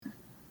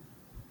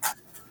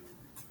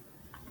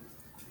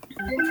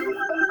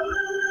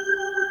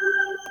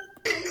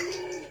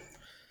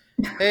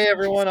Hey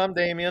everyone, I'm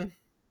Damien,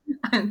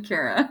 I'm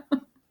Kyra.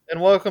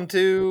 and welcome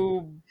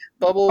to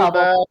Bubble Bubble.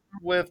 Bath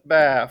with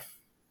Bath.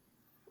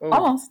 Oh,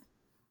 Almost.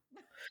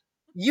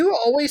 you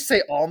always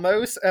say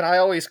almost, and I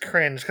always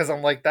cringe because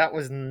I'm like, that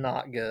was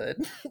not good.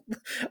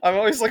 I'm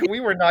always like,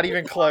 we were not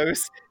even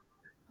close,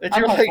 and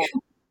I'm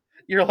hopeful.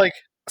 you're like,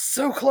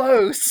 so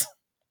close,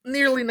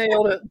 nearly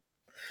nailed it.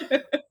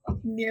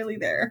 Nearly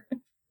there.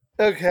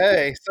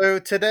 Okay, so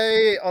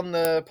today on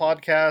the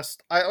podcast,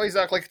 I always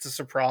act like it's a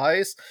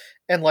surprise,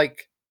 and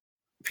like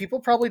people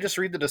probably just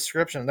read the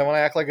description. Then when I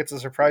act like it's a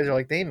surprise, they're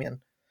like,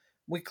 Damien,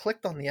 we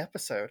clicked on the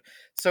episode.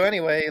 So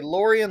anyway,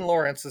 Lorien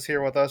Lawerence is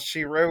here with us.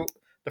 She wrote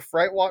the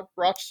Fright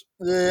Watch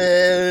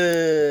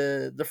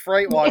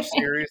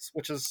series,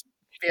 which is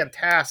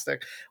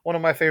fantastic. One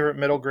of my favorite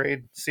middle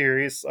grade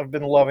series. I've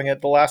been loving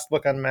it. The last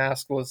book,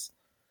 Unmasked, was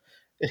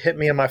it hit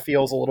me in my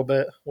feels a little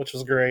bit, which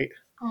was great.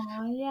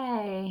 Oh,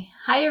 yay.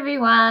 Hi,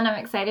 everyone. I'm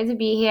excited to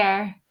be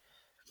here.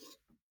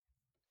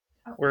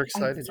 We're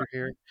excited you're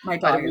here. My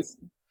dog is.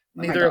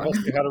 Neither of us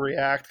knew how to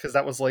react because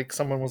that was like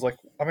someone was like,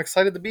 "I'm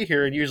excited to be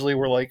here," and usually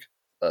we're like,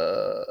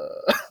 We're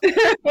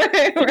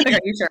like, are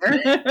you sure?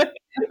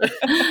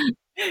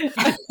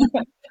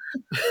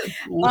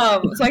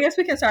 So I guess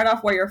we can start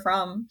off where you're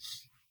from.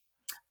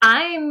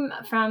 I'm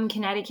from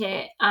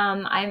Connecticut.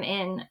 I'm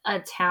in a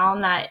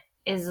town that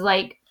is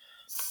like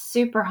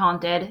super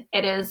haunted.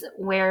 It is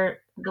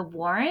where the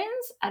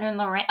Warrens, I don't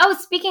know, Lorraine. Oh,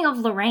 speaking of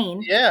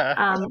Lorraine.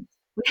 Yeah.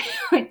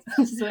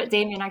 This is what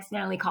Damien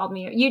accidentally called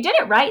me. You did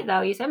it right,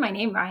 though. You said my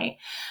name right.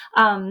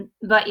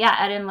 But yeah,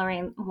 Ed and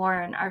Lorraine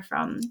Warren are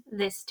from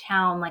this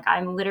town. Like,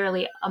 I'm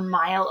literally a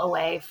mile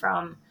away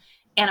from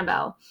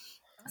Annabelle.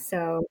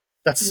 So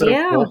That's so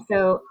cool.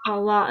 So a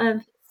lot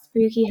of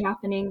spooky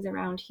happenings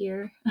around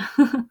here.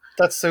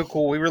 That's so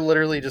cool. We were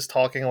literally just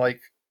talking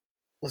like,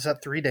 was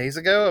that 3 days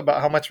ago,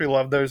 about how much we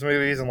love those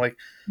movies and like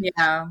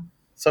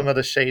some of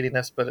the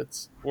shadiness, but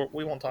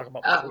we won't talk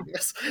about the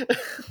shadiness.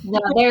 No,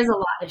 there's a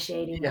lot of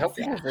shadiness. Yeah,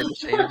 people avoid the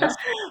shadiness.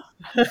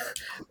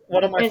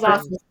 One of my friends.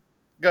 Awesome.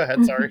 Go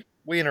ahead. Sorry,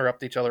 we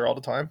interrupt each other all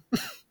the time.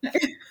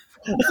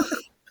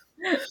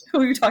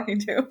 Who are you talking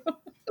to?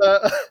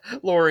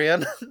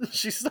 Lorien.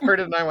 She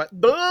started, and I went,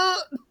 "Duh!" Oh,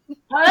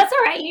 that's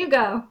all right. You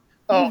go.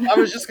 Oh, I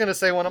was just going to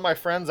say one of my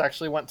friends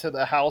actually went to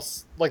the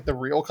house, like the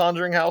real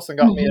Conjuring house, and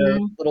got me a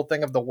little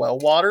thing of the well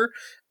water,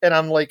 and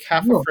I'm like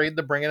half afraid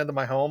to bring it into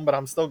my home, but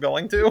I'm still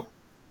going to.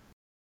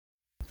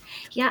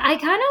 Yeah, I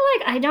kind of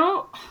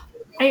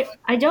like,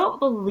 I don't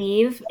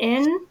believe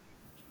in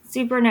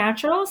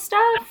supernatural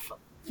stuff,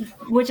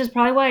 which is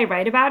probably why I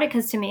write about it,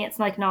 because to me it's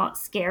like not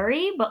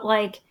scary, but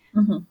like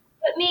put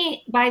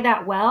me by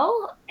that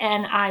well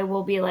and I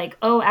will be like,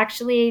 oh,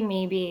 actually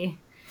maybe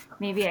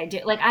I do.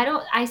 Like,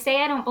 I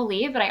say I don't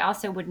believe, but I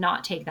also would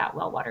not take that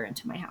well water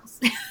into my house.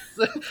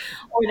 Or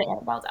the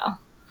Annabelle doll.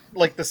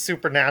 Like the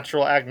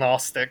supernatural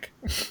agnostic.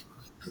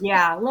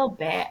 Yeah, a little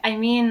bit. I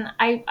mean,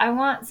 I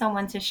want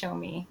someone to show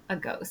me a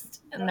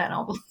ghost and then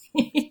I'll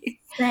believe.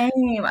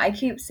 Same. I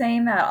keep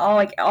saying that.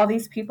 All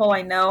these people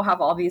I know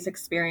have all these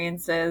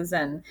experiences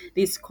and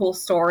these cool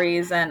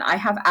stories, and I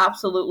have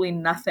absolutely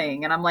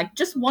nothing. And I'm like,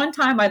 just one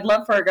time I'd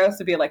love for a ghost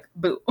to be like,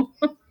 boo.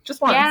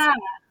 Just once.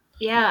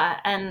 Yeah,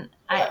 and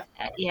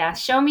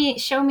show me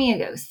a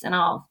ghost, and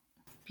I'll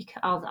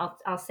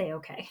say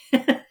okay.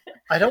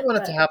 I don't want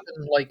it to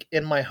happen like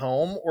in my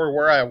home or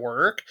where I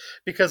work,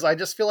 because I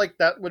just feel like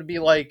that would be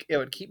like, it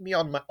would keep me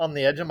on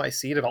the edge of my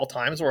seat at all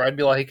times, where I'd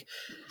be like,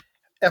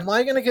 am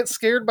I going to get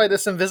scared by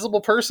this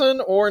invisible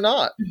person or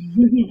not?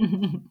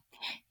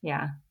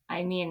 Yeah,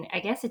 I mean,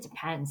 I guess it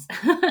depends.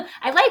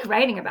 I like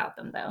writing about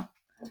them though.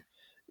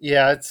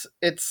 Yeah,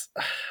 it's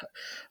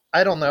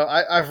I don't know.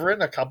 I've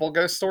written a couple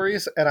ghost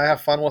stories and I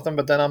have fun with them,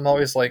 but then I'm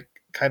always like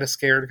kind of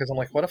scared because I'm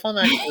like, what if I'm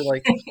actually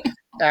like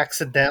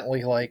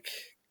accidentally like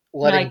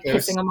letting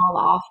pissing them all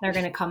off? They're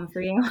gonna come for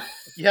you.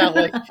 Yeah,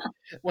 like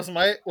was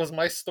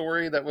my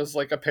story that was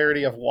like a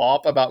parody of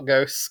WAP about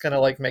ghosts gonna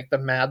like make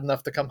them mad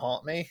enough to come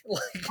haunt me?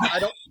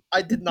 Like,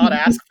 I did not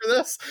ask for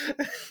this.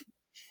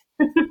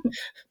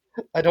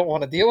 I don't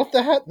want to deal with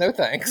that. No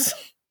thanks.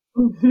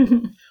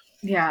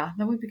 Yeah,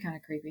 that would be kind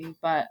of creepy,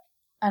 but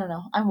I don't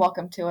know. I'm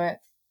welcome to it.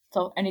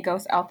 So any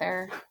ghosts out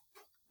there,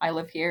 I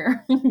live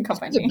here. Come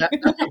find me.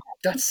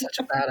 That's such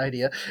a bad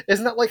idea.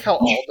 Isn't that like how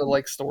all the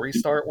like stories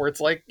start, where it's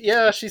like,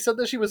 yeah, she said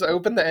that she was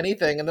open to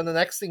anything, and then the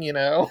next thing you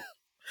know,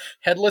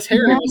 Headless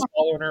Harry was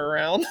following her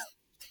around.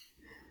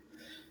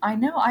 I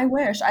know. I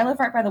wish. I live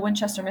right by the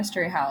Winchester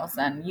Mystery House,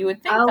 and you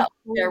would think that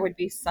there would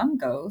be some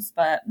ghosts,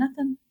 but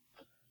nothing.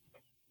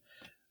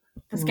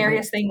 The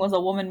scariest thing was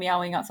a woman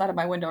meowing outside of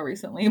my window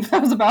recently, but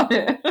that was about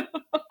it.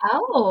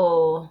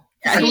 Oh.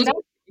 See,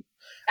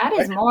 that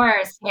is more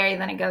scary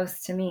than a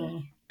ghost to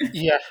me.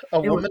 Yeah,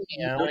 a woman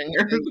meowing.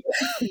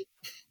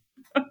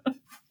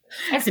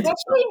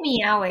 Especially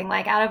meowing.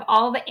 Like, out of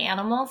all the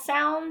animal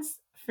sounds,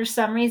 for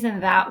some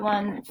reason that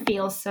one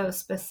feels so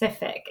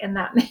specific, and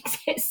that makes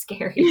it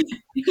scary.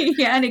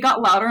 Yeah, and it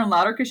got louder and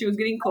louder because she was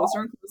getting closer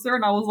and closer,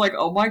 and I was like,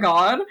 oh my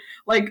god,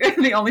 like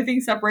the only thing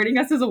separating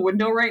us is a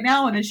window right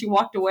now. And then she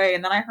walked away,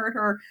 and then I heard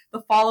her the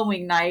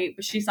following night,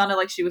 but she sounded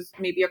like she was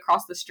maybe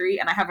across the street,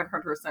 and I haven't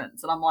heard her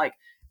since. And I'm like,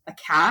 a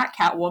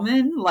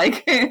Catwoman?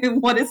 Like,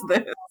 what is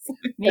this?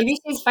 Maybe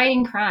she's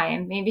fighting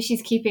crime. Maybe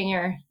she's keeping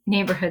your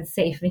neighborhood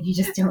safe and you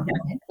just don't know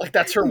it. Like,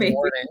 that's her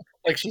warning.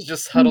 Like, she's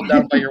just huddled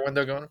down by your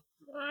window going,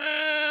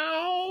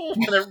 "Meow,"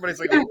 and everybody's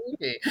like,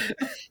 okay.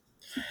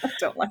 I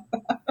don't like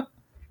that.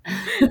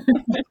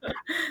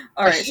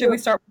 All right, should we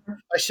start?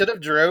 I should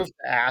have drove to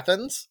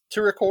Athens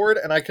to record,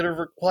 and I could have.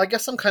 Well, I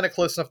guess I'm kind of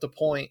close enough to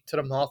point to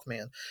the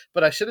Mothman,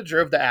 but I should have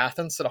drove to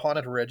Athens to the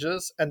Haunted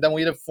Ridges, and then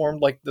we'd have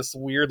formed like this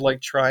weird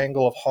like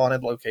triangle of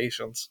haunted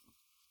locations.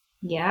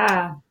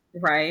 Yeah.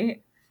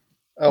 Right.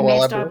 Oh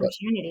well, missed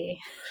opportunity.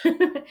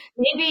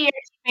 Maybe you're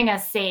keeping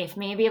us safe.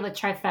 Maybe the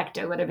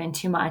trifecta would have been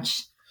too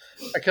much.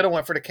 I could have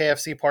went for the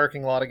KFC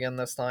parking lot again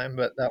this time,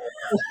 but that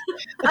was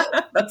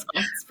that's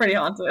pretty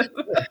haunted.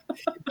 That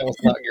was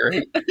not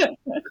great.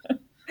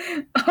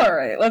 All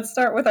right, let's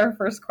start with our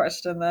first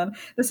question then.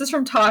 This is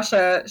from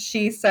Tasha.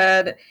 She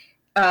said,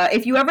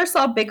 if you ever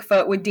saw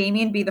Bigfoot, would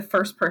Damien be the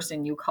first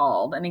person you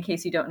called? And in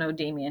case you don't know,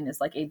 Damien is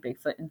like a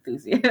Bigfoot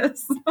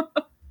enthusiast.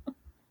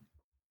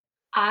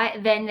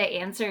 Then the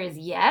answer is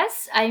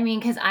yes. I mean,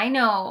 because I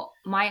know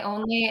my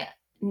only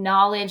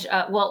knowledge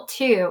of,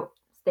 two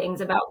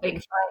things about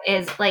Bigfoot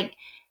is like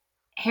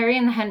Harry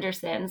and the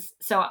Hendersons.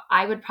 So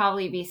I would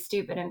probably be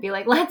stupid and be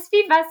like, let's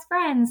be best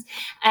friends.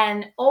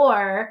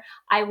 Or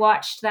I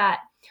watched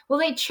that. Well,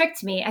 they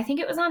tricked me. I think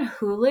it was on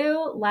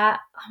Hulu. I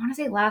want to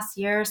say last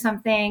year or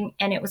something.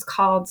 And it was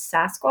called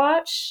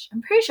Sasquatch.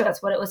 I'm pretty sure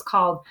that's what it was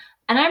called.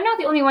 And I'm not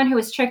the only one who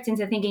was tricked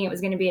into thinking it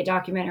was going to be a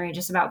documentary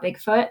just about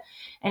Bigfoot.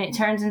 And it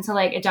turns into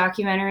like a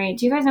documentary.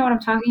 Do you guys know what I'm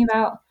talking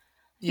about?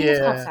 I think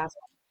it's called Sasquatch.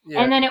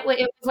 Yeah. And then it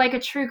was like a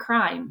true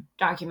crime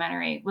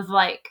documentary with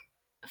like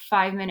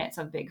 5 minutes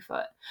of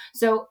Bigfoot.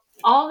 So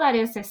all that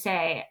is to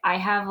say, I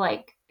have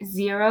like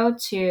 0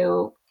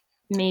 to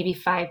maybe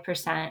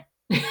 5%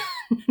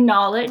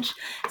 knowledge.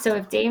 So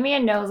if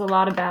Damien knows a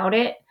lot about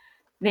it,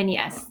 then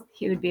yes,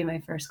 he would be my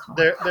first call.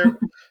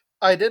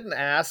 I didn't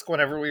ask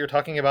whenever we were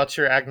talking about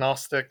your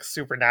agnostic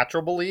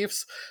supernatural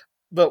beliefs,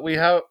 but we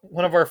have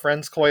one of our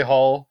friends, Coy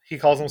Hall. He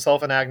calls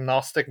himself an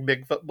agnostic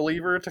Bigfoot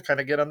believer to kind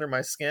of get under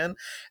my skin.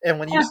 And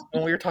when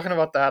we were talking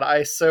about that,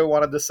 I so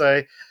wanted to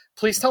say,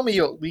 please tell me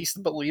you at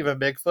least believe in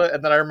Bigfoot.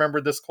 And then I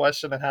remembered this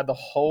question and had to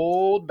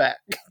hold back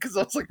because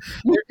I was like,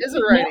 there is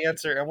a right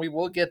answer, and we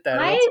will get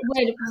that answer.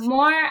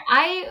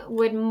 I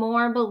would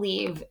more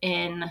believe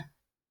in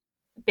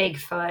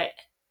Bigfoot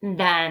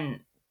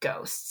than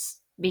ghosts,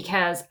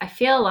 because I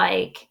feel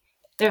like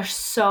there's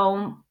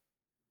so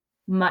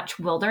much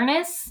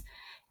wilderness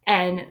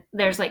and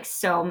there's like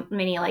so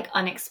many like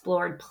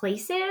unexplored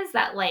places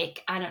that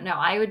like, I don't know,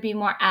 I would be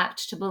more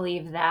apt to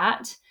believe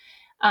that.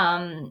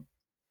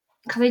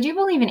 Because I do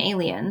believe in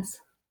aliens.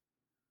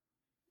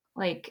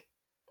 Like,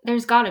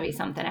 there's got to be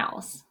something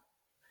else.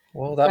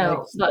 Well,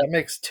 that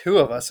makes 2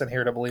 of us in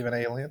here to believe in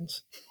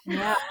aliens.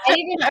 Yeah,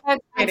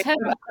 I feel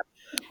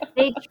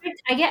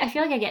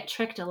like I get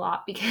tricked a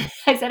lot because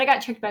I said I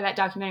got tricked by that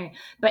documentary.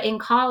 But in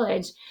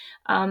college,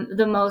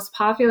 the most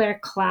popular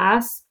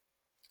class,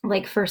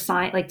 like for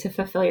science, like to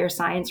fulfill your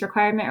science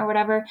requirement or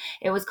whatever,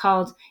 it was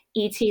called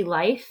ET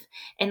Life,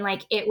 and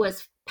like it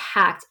was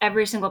packed.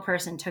 Every single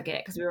person took it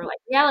because we were like,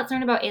 yeah, let's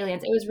learn about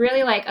aliens. It was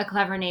really like a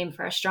clever name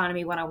for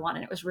astronomy 101,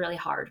 and it was really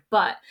hard.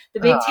 But the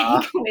big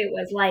takeaway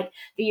was like,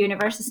 the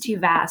universe is too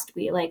vast.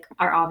 We like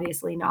are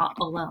obviously not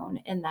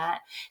alone in that.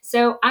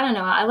 So I don't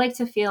know. I like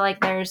to feel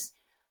like there's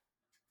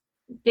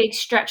big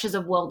stretches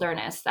of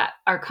wilderness that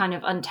are kind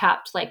of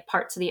untapped, like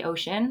parts of the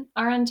ocean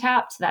are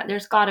untapped, that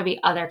there's got to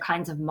be other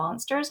kinds of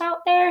monsters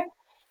out there.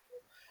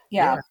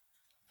 Yeah.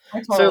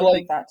 I totally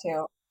think that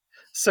too.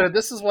 So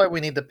this is why we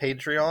need the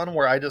Patreon,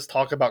 where I just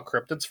talk about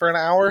cryptids for an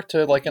hour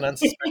to like an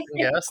unsuspecting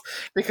guest.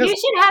 Because you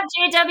should have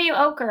J.W.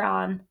 Oker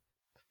on.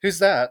 Who's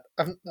that?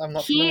 I'm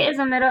not. He is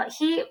a middle.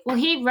 He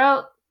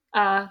wrote.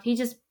 He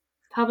just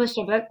published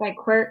a book by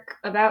Quirk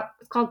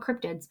it's called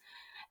Cryptids,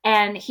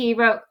 and he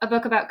wrote a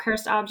book about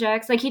cursed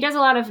objects. Like, he does a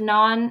lot of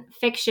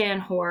non-fiction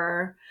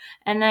horror,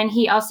 and then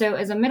he also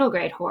is a middle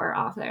grade horror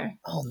author.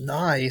 Oh,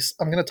 nice!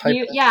 I'm gonna type.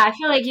 Yeah, I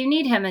feel like you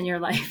need him in your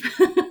life.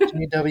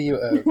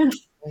 J.W.O.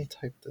 Let me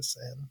type this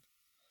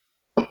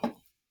in.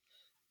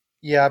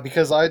 Yeah,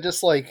 because I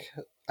just I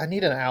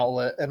need an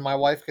outlet, and my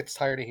wife gets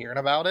tired of hearing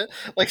about it.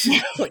 Like,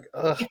 she's just like,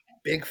 ugh,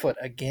 Bigfoot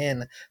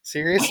again.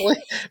 Seriously?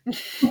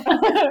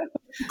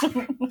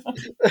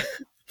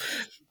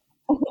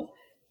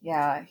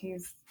 Yeah,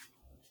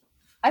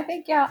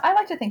 I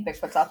like to think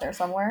Bigfoot's out there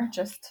somewhere,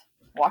 just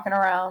walking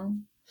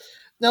around,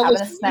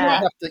 having a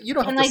snack. You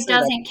don't have to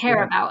doesn't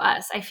care about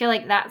us. I feel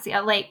like that's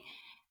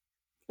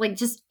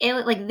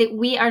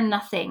we are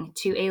nothing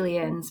to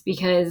aliens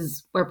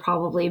because we're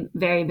probably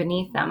very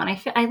beneath them. And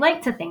I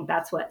like to think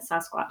that's what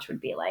Sasquatch would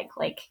be like.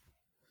 Like,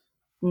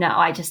 no,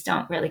 I just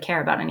don't really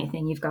care about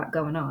anything you've got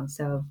going on.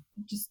 So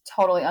just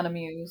totally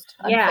unamused,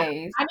 yeah.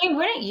 unfazed. I mean,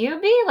 wouldn't you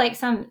be like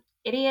some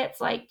idiots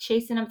like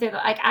chasing them through the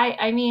like?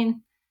 I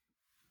mean,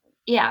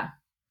 yeah.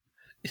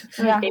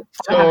 Yeah, Like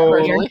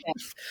Totally.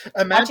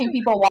 watching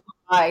people walk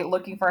by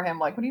looking for him,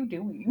 like, what are you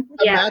doing?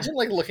 Imagine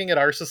like looking at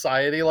our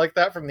society like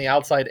that from the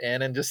outside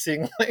in and just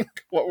seeing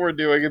like what we're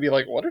doing and be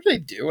like, what are they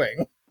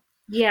doing?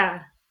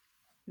 Yeah.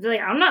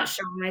 Like, I'm not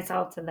showing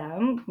myself to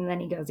them. And then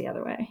he goes the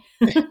other way.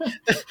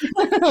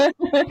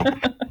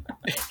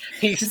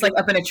 He's just like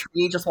up in a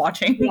tree, just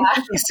watching.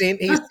 Yeah. He's seen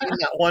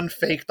that one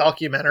fake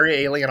documentary,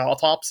 Alien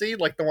Autopsy,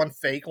 like the one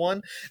fake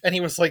one, and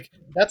he was like,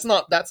 "That's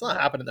not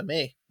happening to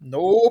me."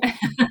 Nope.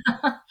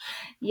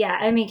 Yeah,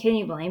 I mean, can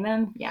you blame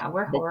him? Yeah,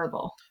 we're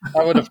horrible.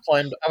 I would have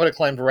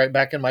climbed right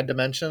back in my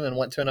dimension and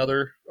went to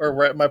another, or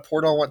right my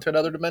portal and went to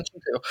another dimension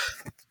too.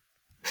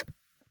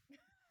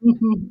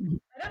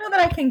 I don't know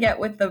that I can get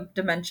with the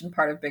dimension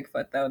part of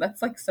Bigfoot though.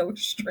 That's like so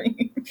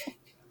strange.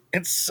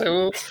 It's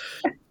so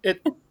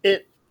it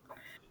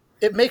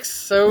it makes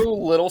so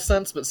little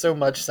sense, but so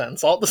much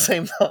sense all at the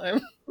same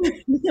time.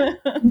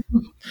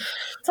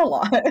 It's a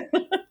lot.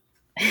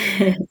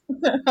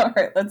 All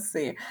right, let's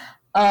see.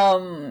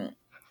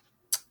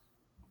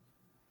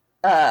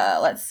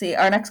 Let's see.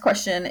 Our next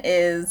question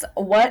is,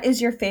 what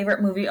is your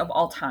favorite movie of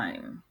all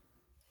time?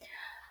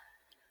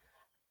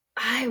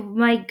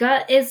 My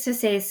gut is to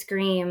say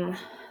Scream.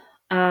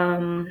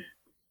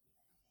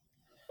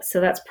 So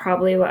that's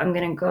probably what I'm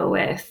going to go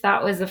with.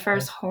 That was the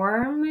first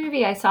horror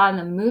movie I saw in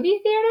the movie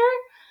theater.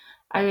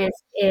 I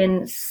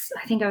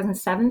think I was in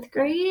 7th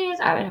grade.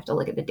 I would have to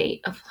look at the date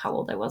of how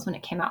old I was when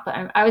it came out,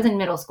 but I was in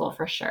middle school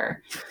for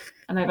sure.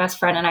 And my best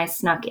friend and I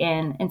snuck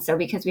in. And so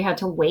because we had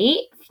to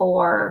wait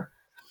for,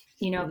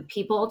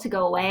 people to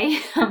go away,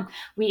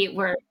 we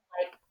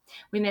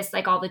missed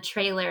like all the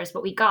trailers,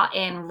 but we got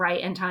in right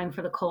in time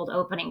for the cold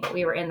opening. But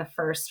we were in the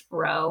first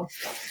row.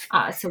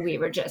 So we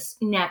were just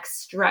necks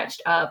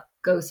stretched up,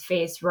 ghost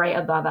face right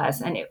above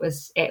us. And it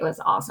was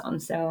awesome.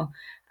 So,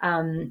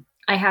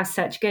 I have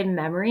such good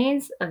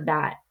memories of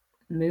that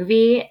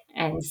movie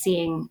and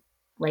seeing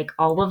like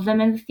all of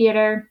them in the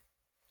theater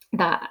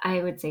that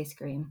I would say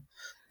Scream.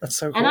 That's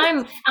so cool.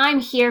 And I'm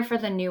here for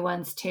the new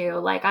ones too.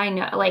 Like I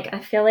know, like I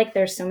feel like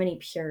there's so many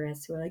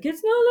purists who are like,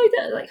 it's not like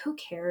that. Like who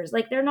cares?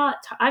 Like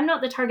I'm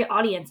not the target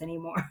audience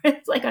anymore.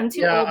 It's like I'm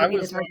too old to be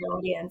the target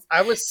audience.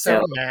 I was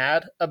so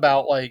mad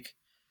about like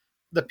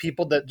the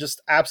people that just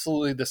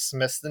absolutely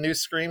dismissed the new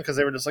Scream because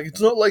they were just like, it's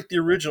not like the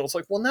original. It's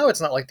like, well, no, it's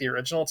not like the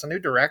original. It's a new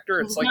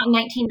director. It's like not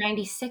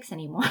 1996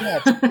 anymore.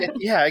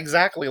 Yeah,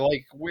 exactly.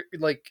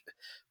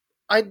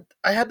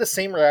 I had the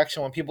same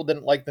reaction when people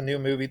didn't like the new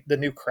movie, the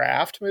new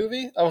Craft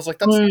movie. I was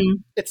like,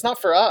 it's not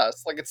for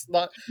us. Like, it's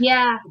not.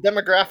 Yeah, the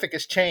demographic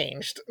has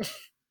changed.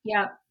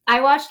 Yeah,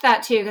 I watched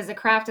that too because The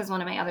Craft is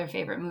one of my other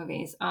favorite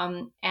movies.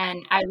 And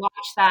I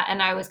watched that,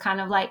 and I was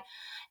kind of like.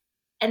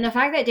 And the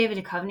fact that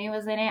David Duchovny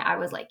was in it, I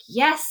was like,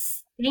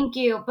 yes, thank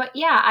you. But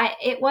yeah,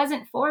 it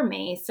wasn't for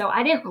me. So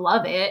I didn't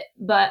love it,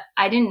 but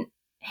I didn't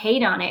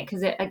hate on it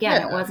because it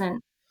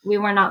wasn't, we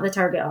were not the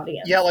target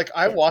audience. Yeah, like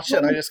I watched it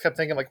and I just kept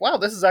thinking like, wow,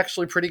 this is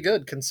actually pretty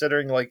good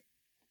considering like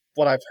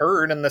what I've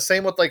heard. And the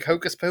same with like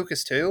Hocus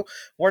Pocus too.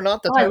 We're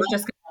not the target.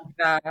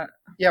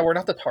 Yeah, we're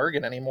not the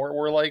target anymore.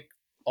 We're like,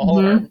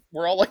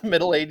 we're all like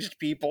middle-aged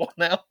people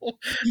now.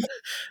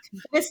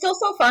 It's still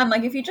so fun.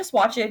 Like if you just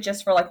watch it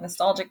just for like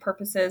nostalgic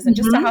purposes and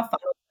just to have fun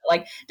with it,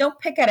 like don't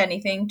pick at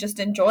anything, just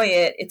enjoy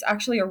it. It's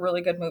actually a really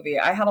good movie.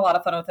 I had a lot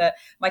of fun with it.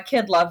 My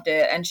kid loved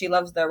it, and she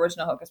loves the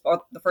original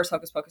the first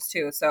Hocus Pocus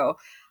too. So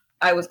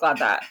I was glad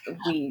that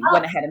we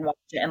went ahead and watched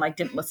it and like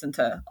didn't listen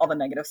to all the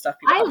negative stuff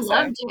people I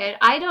loved it.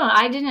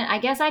 I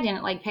guess I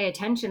didn't like pay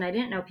attention. I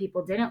didn't know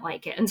people didn't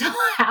like it until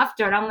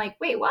after, and I'm like,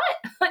 wait, what?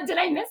 Did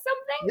I miss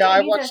something? Yeah,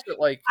 I watched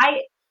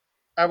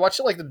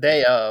it like the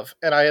day of,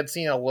 and I had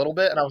seen a little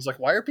bit, and I was like,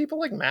 why are people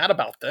like mad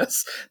about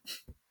this?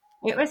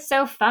 It was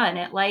so fun.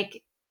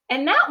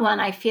 And that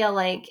one I feel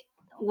like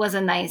was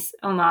a nice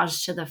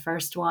homage to the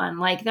first one.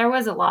 Like there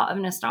was a lot of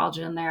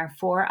nostalgia in there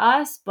for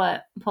us,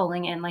 but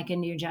pulling in like a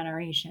new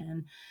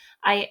generation.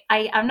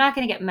 I'm not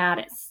going to get mad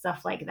at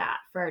stuff like that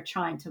for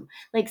trying to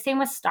like, same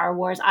with Star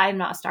Wars. I'm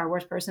not a Star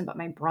Wars person, but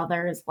my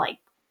brother is like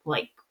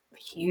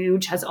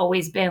huge, has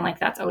always been like,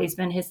 that's always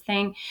been his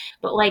thing.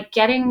 But like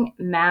getting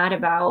mad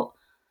about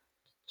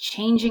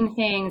changing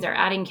things or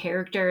adding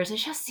characters, it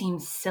just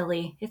seems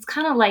silly. It's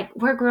kind of like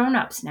we're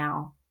grown-ups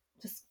now.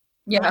 Just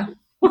yeah.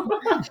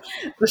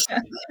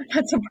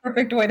 That's a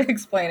perfect way to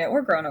explain it.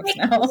 We're grown-ups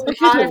now.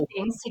 There's a lot of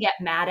things to get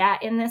mad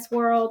at in this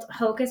world.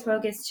 Hocus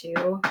Pocus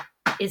 2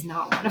 is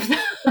not one of them.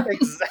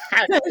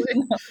 Exactly.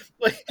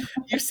 Like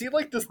you see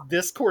like this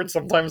Discord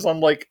sometimes on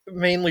like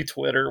mainly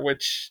Twitter,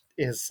 which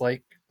is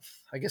like,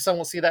 I guess I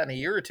won't see that in a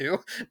year or two,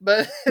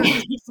 but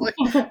it's like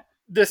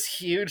this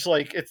huge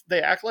like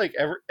they act like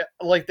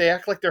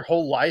their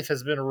whole life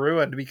has been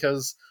ruined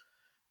because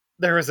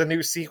there was a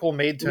new sequel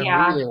made to a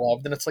movie they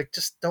loved, and it's like,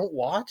 just don't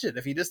watch it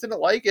if you just didn't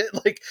like it.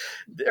 Like,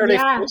 are they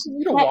forcing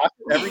you to watch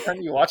it every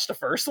time you watch the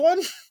first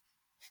one?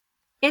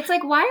 It's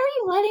like, why are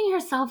you letting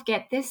yourself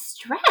get this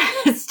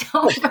stressed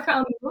over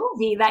a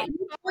movie that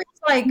you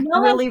It's like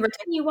really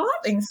ridiculous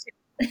things.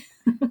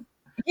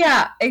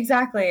 Yeah,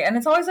 exactly. And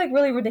it's always like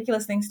really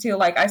ridiculous things too.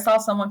 Like I saw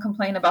someone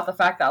complain about the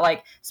fact that,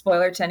 like,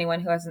 spoiler to anyone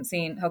who hasn't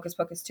seen Hocus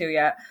Pocus 2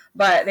 yet,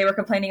 but they were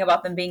complaining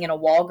about them being in a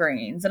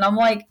Walgreens. And I'm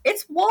like,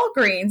 it's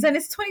Walgreens and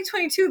it's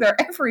 2022.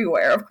 They're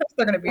everywhere. Of course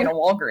they're going to be in a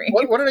Walgreens.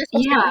 What are they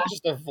supposed to be?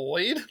 Just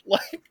avoid?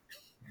 Like,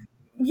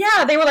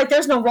 yeah, they were like,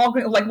 there's no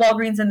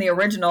Walgreens in the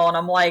original. And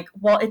I'm like,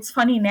 well, it's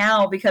funny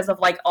now because of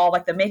like all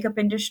like the makeup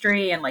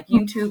industry and like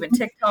YouTube and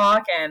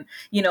TikTok and,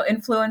 you know,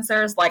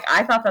 influencers. Like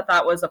I thought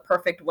that was a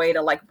perfect way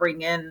to like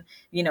bring in,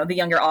 you know, the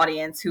younger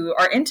audience who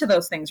are into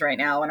those things right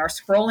now and are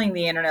scrolling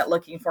the internet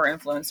looking for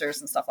influencers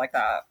and stuff like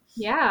that.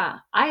 Yeah,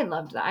 I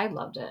loved that. I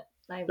loved it.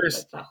 I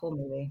liked that whole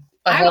movie.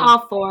 I'm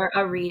all for a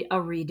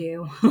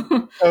redo.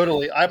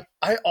 Totally.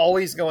 I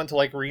always go into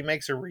like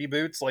remakes or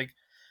reboots, like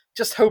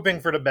just hoping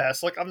for the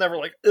best. Like I'm never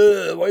like,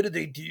 ugh, why did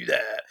they do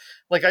that?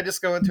 Like I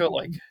just go into it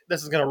like,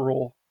 this is gonna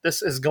rule.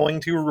 This is going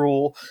to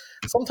rule.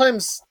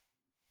 Sometimes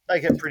I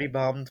get pretty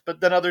bummed, but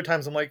then other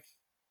times I'm like,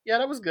 yeah,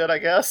 that was good, I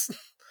guess.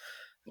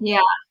 Yeah.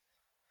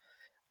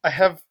 I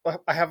have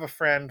a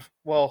friend.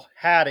 Well,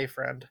 had a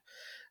friend.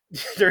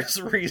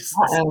 There's reasons.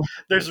 Uh-oh.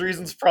 There's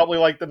reasons probably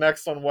like the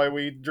next one why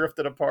we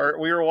drifted apart.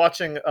 We were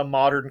watching a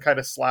modern kind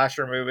of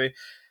slasher movie,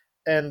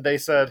 and they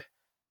said,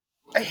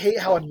 I hate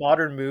how in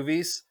modern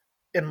movies,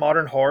 in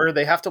modern horror,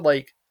 they have to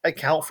like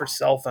account for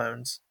cell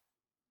phones.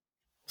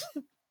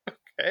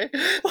 Okay,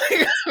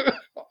 like,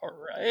 all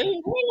right. I don't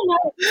even know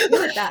what to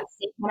do with that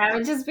statement. I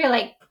would just be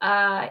like,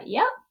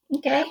 yep,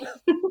 okay.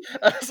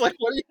 I was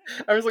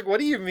like,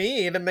 what do you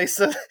mean? And they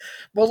said,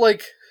 well,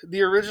 like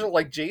the original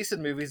like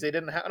Jason movies, they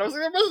didn't have. And I was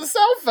like, there wasn't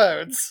cell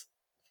phones.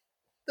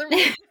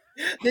 They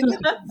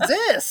didn't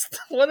exist.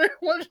 What?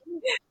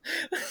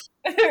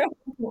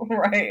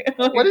 Right.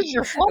 What is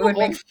your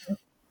problem?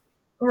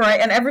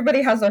 Right, and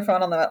everybody has their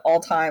phone on them at all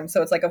times.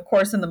 So it's like, of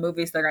course, in the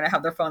movies, they're going to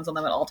have their phones on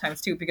them at all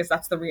times, too, because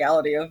that's the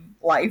reality of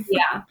life.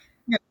 Yeah.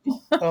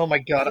 Oh, my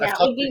God. Yeah, it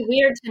would be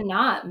weird to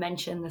not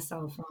mention the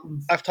cell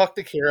phones. I've talked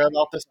to Kyra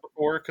about this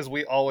before, because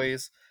we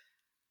always...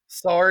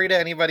 Sorry to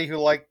anybody who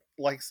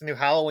likes new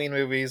Halloween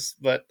movies,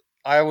 but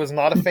I was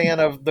not a fan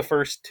of the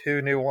first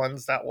two new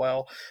ones that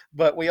well.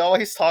 But we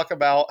always talk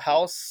about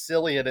how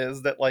silly it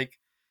is that, like...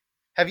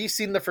 Have you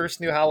seen the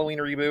first new Halloween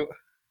reboot?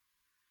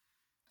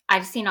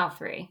 I've seen all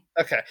three.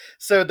 Okay,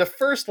 so the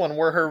first one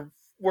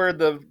where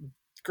the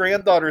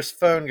granddaughter's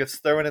phone gets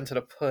thrown into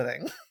the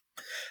pudding.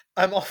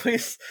 I'm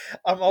always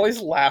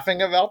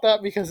laughing about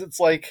that because it's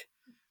like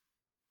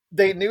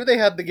they knew they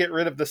had to get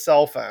rid of the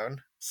cell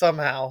phone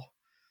somehow.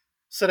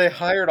 So they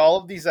hired all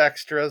of these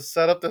extras,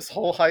 set up this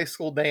whole high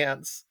school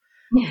dance.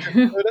 So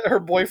that her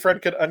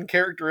boyfriend could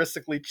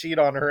uncharacteristically cheat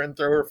on her and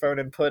throw her phone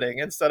in pudding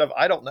instead of,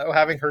 I don't know,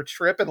 having her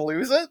trip and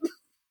lose it.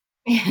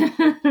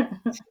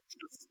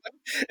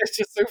 It's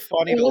just so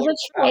funny. It was a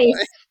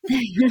choice.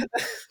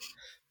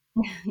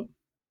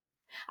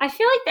 I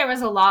feel like there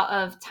was a lot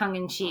of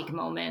tongue-in-cheek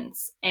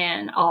moments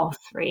in all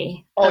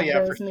three. Oh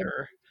yeah, for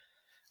sure.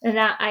 And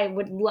that I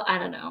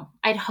don't know.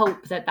 I'd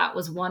hope that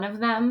was one of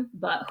them,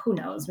 but who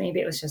knows?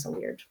 Maybe it was just a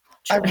weird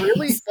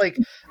choice.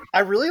 I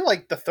really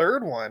liked the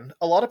third one.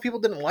 A lot of people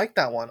didn't like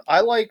that one.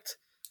 I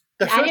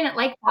didn't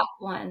like that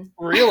one.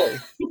 Really?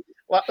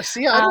 Well,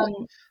 see,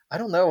 I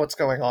don't know what's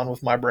going on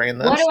with my brain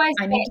then. What do I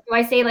say? Do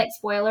I say like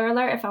spoiler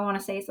alert if I want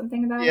to say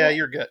something about it? Yeah,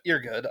 you're good. You're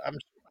good. I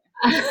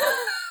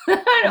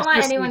don't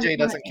want anyone CJ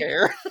doesn't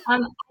care.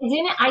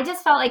 I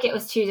just felt like it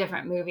was two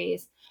different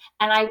movies.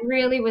 And I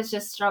really was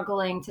just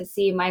struggling to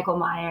see Michael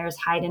Myers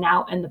hiding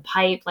out in the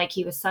pipe like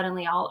he was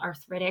suddenly all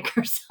arthritic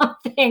or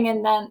something,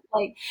 and then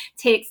like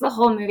takes the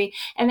whole movie.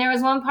 And there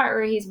was one part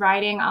where he's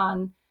riding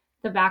on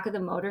the back of the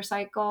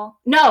motorcycle.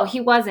 No,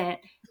 he wasn't.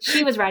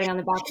 She was riding on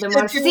the back of the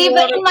motorcycle. See,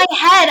 but in my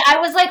head, I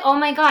was like, oh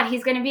my God,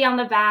 he's going to be on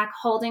the back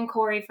holding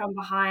Corey from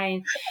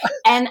behind.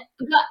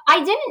 But I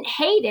didn't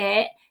hate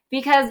it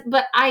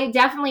but I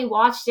definitely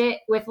watched it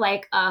with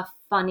like a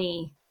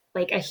funny,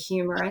 like a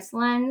humorous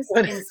lens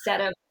instead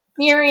of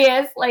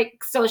serious,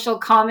 like social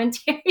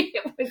commentary.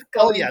 It was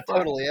going. Oh yeah,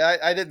 totally.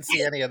 I didn't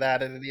see any of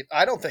that.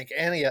 I don't think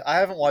I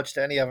haven't watched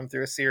any of them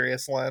through a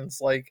serious lens.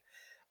 Like,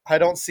 I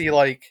don't see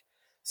like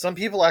some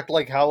people act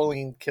like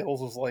Halloween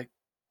Kills was like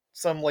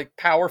some like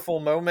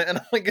powerful moment, and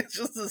I'm like, it's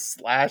just a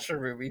slasher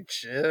movie,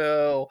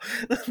 chill.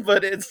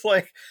 But it's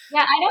like,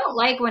 yeah, I don't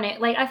like when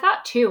it like I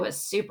thought 2 was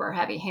super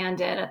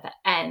heavy-handed at the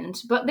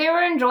end, but there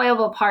were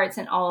enjoyable parts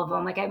in all of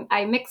them. Like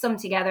I mix them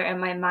together in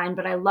my mind,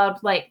 but I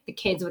loved like the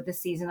kids with the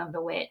Season of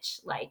the Witch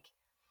like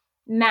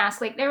mask.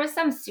 Like there was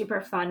some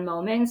super fun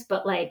moments,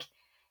 but like,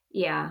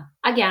 yeah,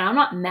 again, I'm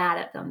not mad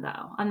at them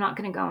though. I'm not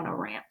gonna go on a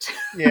rant.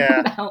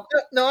 Yeah.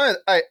 No,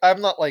 I'm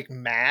not like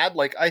mad.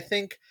 Like I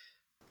think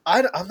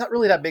I'm not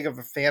really that big of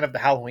a fan of the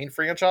Halloween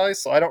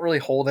franchise, so I don't really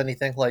hold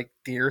anything like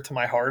dear to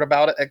my heart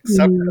about it,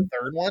 except for the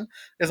third one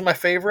is my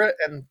favorite,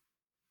 and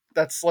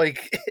that's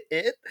like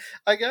it,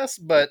 I guess.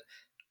 But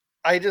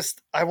I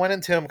went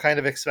into them kind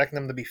of expecting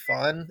them to be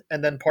fun,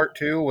 and then part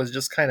 2 was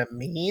just kind of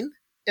mean.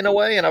 in a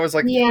way, and I was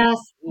like, Yes,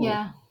 ooh.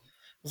 yeah.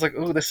 I was like,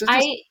 ooh, this is just.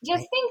 I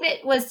just think that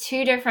it was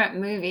two different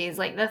movies.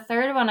 Like the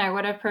third one, I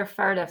would have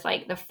preferred if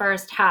like the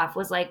first half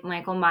was like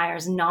Michael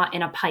Myers not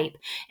in a pipe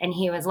and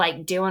he was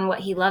like doing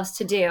what he loves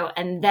to do,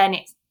 and then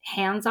it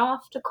hands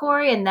off to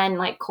Corey, and then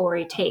like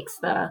Corey takes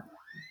the,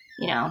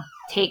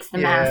 takes the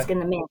mask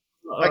and the mask.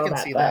 I can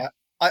see that.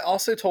 I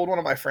also told one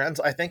of my friends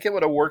I think it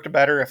would have worked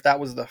better if that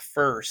was the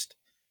first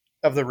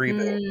of the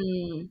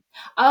reboot.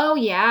 Oh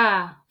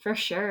yeah, for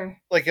sure.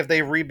 Like if they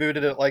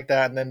rebooted it like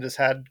that and then just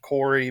had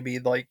Corey be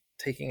like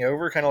taking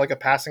over, kind of like a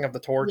passing of the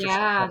torch.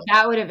 Yeah,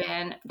 that would have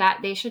been that.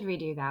 They should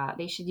redo that.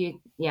 They should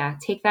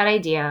take that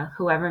idea.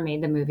 Whoever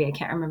made the movie, I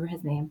can't remember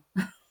his name.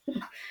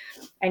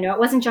 I know it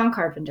wasn't John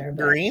Carpenter,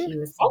 but Green? he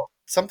was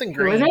something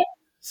who was green. it?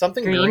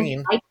 Something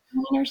green. Like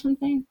green or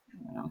something.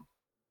 I don't know.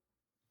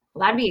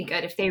 Well, that'd be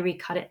good if they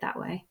recut it that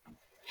way.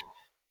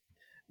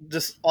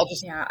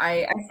 Yeah,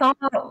 I saw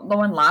the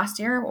one last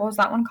year. What was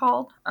that one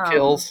called?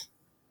 Kills.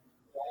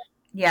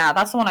 Yeah,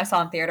 that's the one I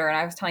saw in theater, and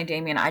I was telling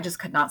Damien I just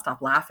could not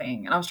stop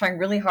laughing, and I was trying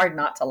really hard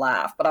not to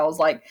laugh, but I was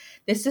like,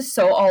 this is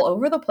so all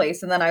over the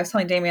place. And then I was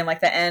telling Damien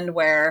like the end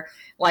where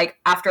like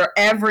after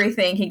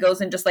everything he goes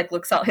and just like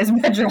looks out his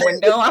bedroom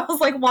window. I was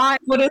like, why?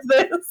 What is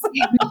this?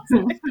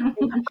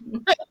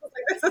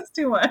 This is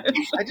too much.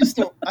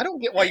 I don't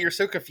get why you're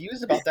so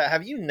confused about that.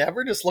 Have you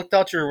never just looked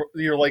out your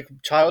like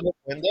childhood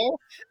window?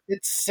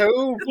 It's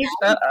so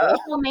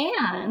beautiful,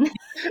 man.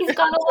 He's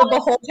got a lot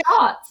of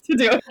shots to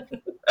do it.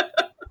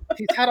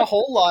 He's had a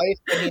whole life,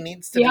 and he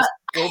needs to just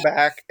go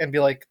back and be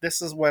like,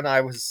 this was when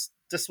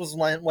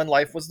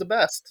life was the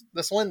best.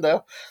 This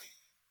window.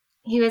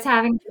 He was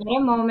having a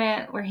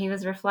moment where he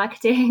was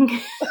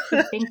reflecting,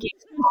 thinking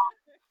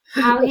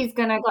how he's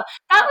gonna go.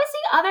 That was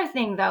the other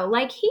thing, though.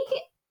 Like he,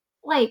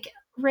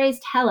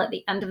 raised hell at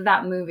the end of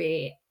that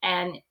movie,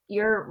 and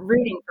you're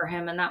rooting for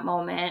him in that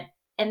moment.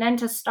 And then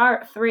to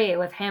start 3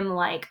 with him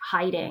like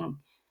hiding,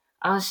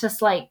 I was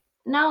just like,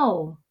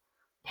 no,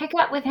 pick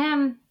up with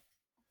him.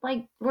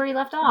 Like where he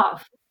left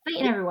off,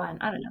 fighting everyone.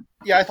 I don't know.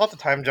 Yeah, I thought the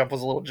time jump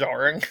was a little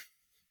jarring.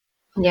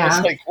 Yeah,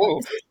 it's like whoa.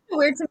 It's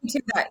weird to me too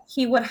that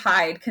he would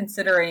hide,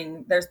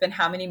 considering there's been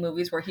how many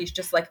movies where he's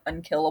just like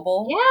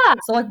unkillable. Yeah.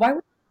 So like, why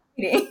would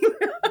he be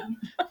hiding?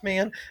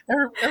 Man,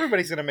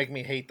 everybody's gonna make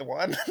me hate the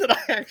one that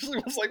I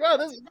actually was like, wow,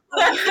 this is.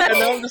 And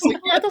now I'm just like,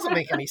 yeah, it doesn't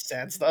make any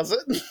sense, does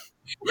it?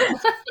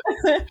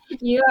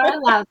 You are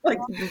allowed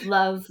to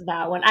love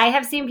that one. I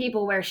have seen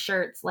people wear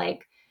shirts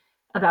like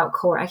about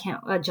Corey. I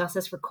can't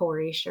Justice for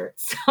Corey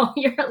shirts, so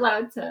you're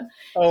allowed to.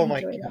 Oh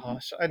my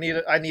gosh, I need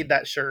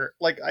that shirt.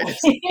 Like I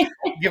just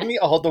give me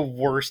all the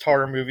worst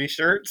horror movie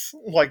shirts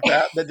like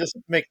that just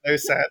make no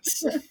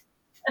sense.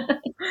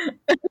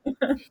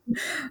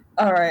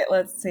 All right,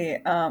 let's see.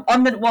 Not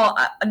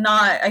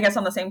I guess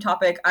on the same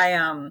topic.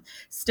 I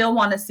still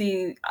want to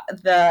see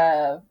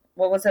the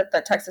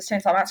Texas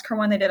Chainsaw Massacre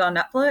one they did on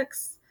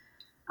Netflix.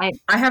 I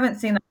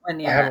haven't seen that one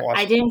yet.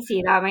 I didn't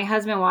see that. My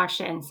husband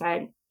watched it and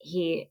said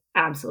he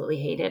absolutely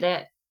hated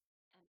it.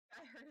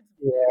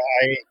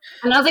 Yeah,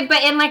 and I was like,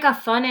 but in like a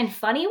fun and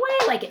funny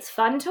way, like it's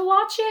fun to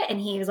watch it. And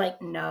he was like,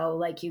 no,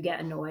 like you get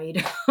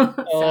annoyed.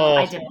 So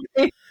I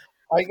didn't.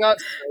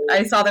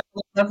 I saw that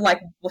of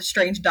like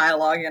strange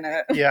dialogue in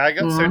it. Yeah, I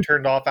got so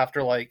turned off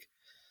after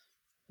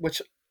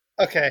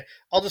okay,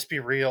 I'll just be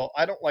real.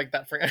 I don't like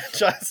that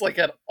franchise like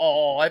at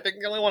all. I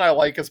think the only one I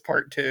like is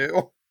part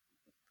 2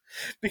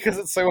 because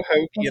it's so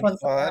hokey and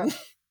fun.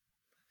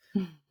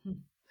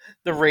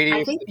 The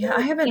radio.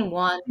 I haven't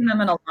seen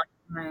them in a long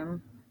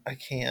time. I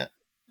can't.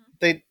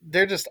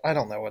 They're just, I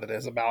don't know what it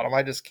is about them.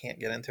 I just can't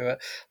get into it.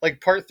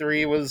 Like part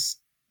 3 was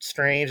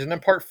strange, and then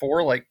part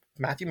 4, like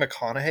Matthew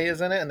McConaughey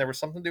is in it, and there was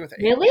something to do with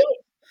aliens. Really?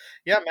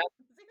 Yeah,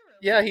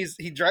 yeah.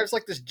 He drives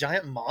like this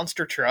giant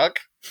monster truck.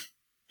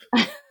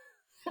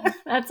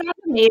 That sounds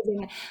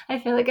amazing. I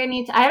feel like I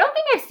don't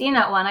think I've seen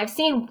that one. I've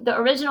seen the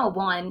original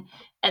one,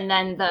 and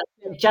then the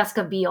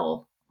Jessica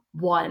Biel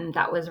one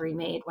that was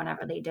remade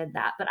whenever they did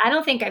that. But I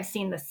don't think I've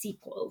seen the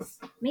sequels.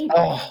 Maybe.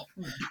 Oh,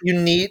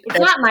 it's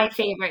not my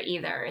favorite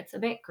either. It's a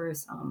bit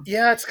gruesome.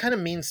 Yeah, it's kind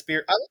of mean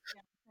spirit.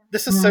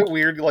 This is so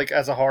weird, like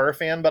as a horror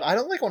fan, but I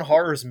don't like when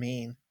horror is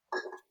mean.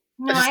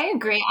 No, I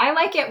agree. I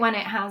like it when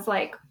it has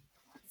like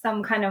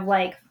some kind of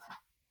like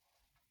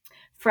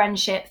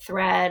friendship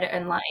thread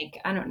and like,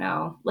 I don't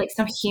know, like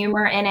some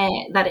humor in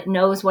it, that it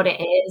knows what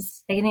it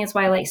is. I think that's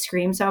why I like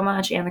Scream so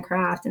much and The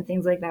Craft and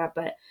things like that.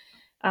 But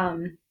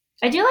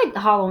I do like the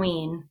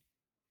Halloween,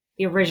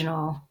 the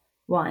original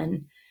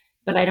one,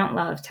 but I don't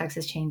love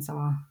Texas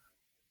Chainsaw.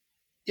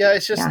 Yeah,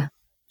 it's just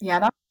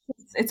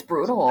it's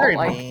brutal. Very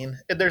mean.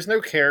 There's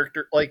no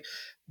character. Like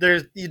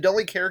the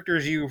only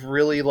characters you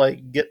really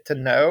like get to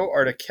know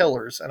are the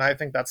killers, and I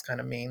think that's kind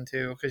of mean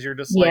too, because you're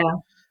just like,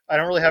 I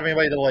don't really have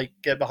anybody to like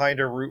get behind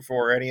or root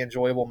for, or any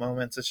enjoyable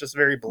moments. It's just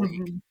very bleak.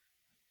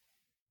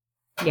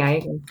 Mm-hmm. Yeah, I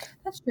agree.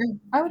 That's true.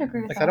 I would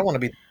agree with that. I don't want to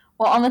be.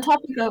 Well, on the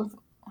topic of.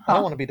 I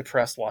don't want to be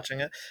depressed watching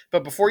it.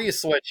 But before you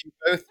switch,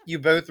 you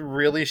both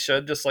really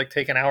should just like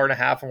take an hour and a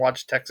half and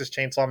watch Texas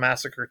Chainsaw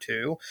Massacre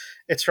 2.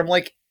 It's from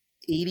like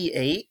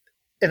 88,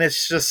 and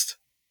it's just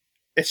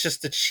it's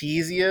just the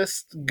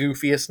cheesiest,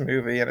 goofiest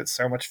movie, and it's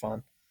so much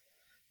fun.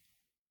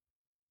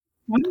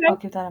 I'll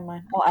keep that in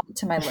mind. I'll add it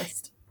to my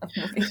list of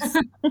movies.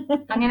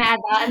 I'm gonna add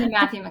that and the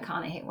Matthew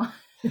McConaughey one.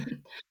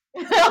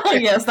 Oh,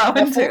 yes, that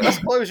one Full too.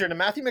 disclosure, the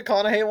Matthew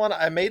McConaughey one,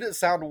 I made it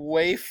sound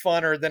way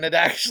funner than it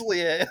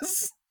actually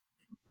is.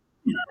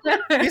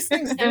 These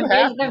things do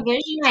happen. The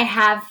vision I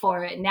have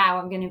for it now,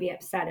 I'm going to be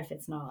upset if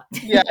it's not.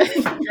 Yeah,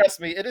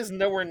 trust me, it is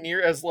nowhere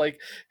near as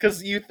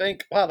because you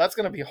think, wow, that's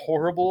going to be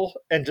horrible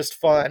and just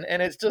fun,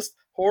 and it's just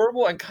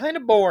horrible and kind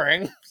of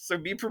boring, so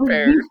be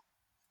prepared.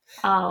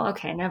 Oh,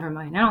 okay, never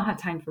mind. I don't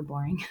have time for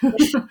boring.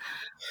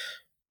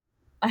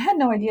 I had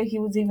no idea he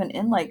was even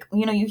in,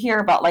 you hear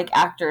about,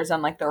 actors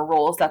and, their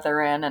roles that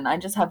they're in, and I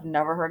just have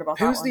never heard about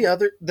that one.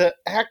 The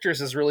actress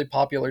is really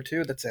popular,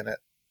 too, that's in it.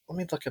 Let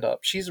me look it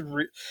up.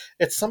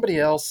 It's somebody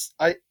else.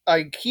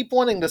 I keep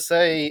wanting to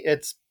say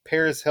it's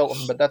Paris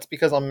Hilton, but that's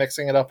because I'm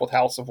mixing it up with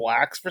House of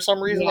Wax for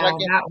some reason. Yeah, that I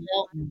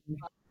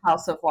can't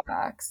House of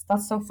Wax.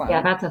 That's so fun.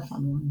 Yeah, that's a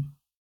fun one.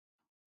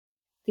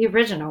 The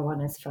original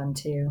one is fun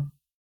too.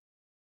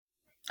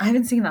 I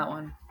haven't seen that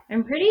one.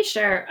 I'm pretty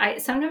sure.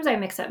 Sometimes I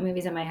mix up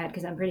movies in my head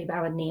because I'm pretty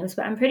bad with names,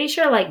 but I'm pretty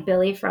sure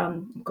Billy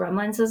from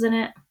Gremlins is in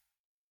it.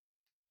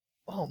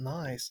 Oh,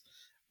 nice.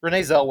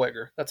 Renee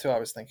Zellweger. That's who I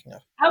was thinking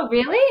of. Oh,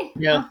 really?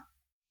 Yeah.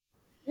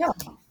 Yeah.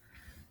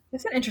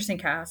 It's an interesting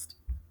cast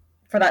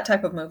for that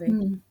type of movie.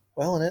 Mm-hmm.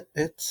 Well, and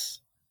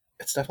it's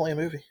definitely a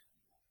movie.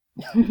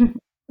 All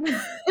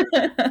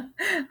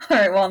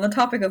right. Well, on the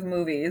topic of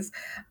movies,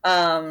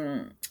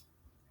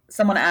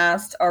 someone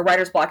asked, or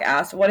Writer's Block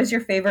asked, what is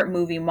your favorite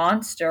movie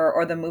monster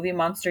or the movie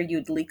monster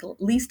you'd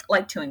least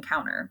like to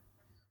encounter?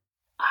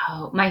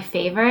 Oh, my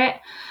favorite?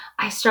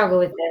 I struggle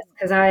with this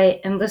because I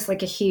am just a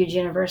huge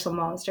Universal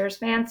Monsters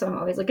fan, so I'm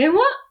always I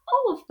want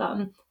all of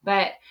them.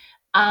 But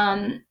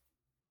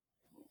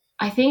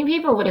I think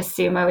people would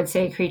assume I would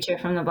say Creature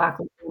from the Black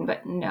Lagoon,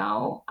 but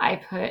no, I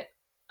put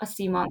a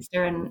sea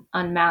monster in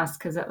Unmasked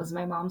because that was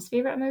my mom's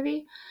favorite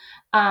movie.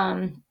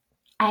 I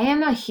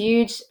am a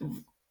huge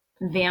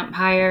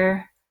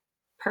vampire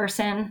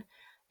person.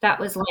 That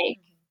was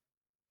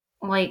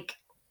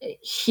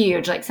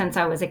huge, since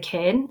I was a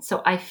kid.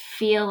 So I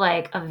feel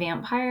like a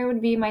vampire would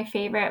be my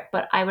favorite,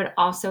 but I would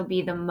also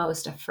be the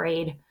most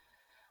afraid.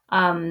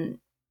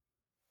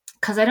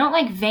 Because I don't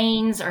like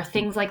veins or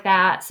things like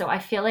that. So I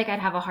feel like I'd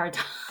have a hard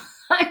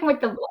time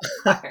with the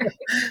blood part.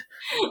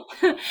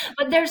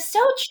 But they're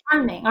so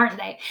charming, aren't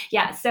they?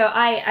 Yeah. So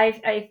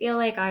I feel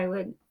like I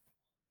would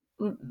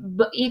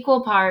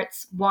equal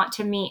parts want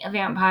to meet a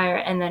vampire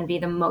and then be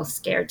the most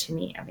scared to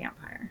meet a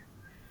vampire.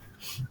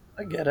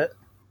 I get it.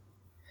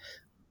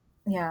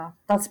 Yeah,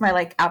 that's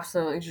my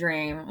absolute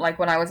dream.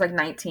 When I was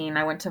 19,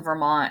 I went to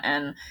Vermont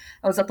and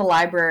I was at the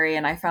library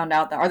and I found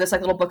out that, or this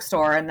little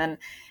bookstore, and then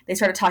they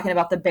started talking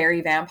about the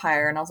Barry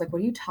vampire, and I was like,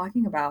 what are you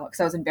talking about?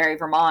 Because I was in Barry,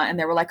 Vermont, and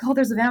they were like, oh,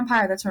 there's a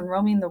vampire that's been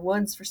roaming the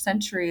woods for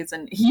centuries,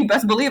 and you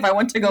best believe I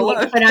went to go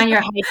look. Put on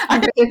your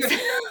hiking boots.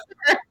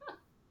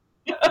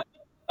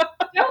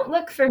 Don't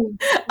look for me.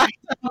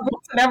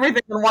 And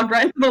everything, and walked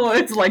right into the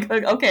woods.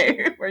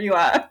 Okay, where you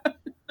at?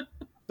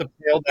 The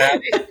Pale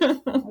Daddy.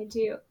 I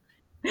do.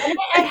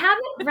 I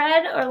haven't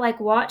read or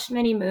watched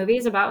many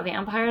movies about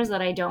vampires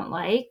that I don't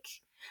like.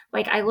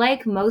 I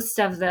like most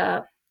of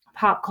the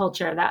pop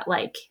culture that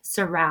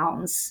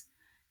surrounds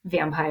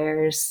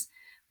vampires,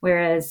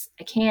 whereas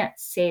I can't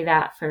say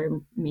that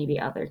for maybe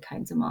other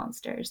kinds of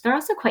monsters. They're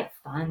also quite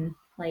fun.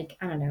 I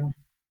don't know.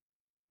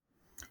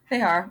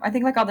 They are. I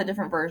think all the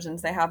different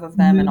versions they have of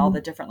them and all the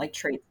different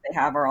traits they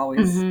have are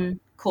always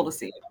cool to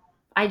see.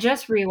 I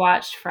just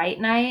rewatched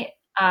Fright Night,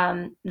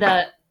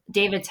 the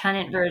David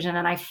Tennant version,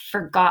 and I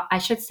forgot. I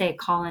should say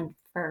Colin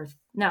Firth.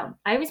 No,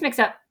 I always mix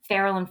up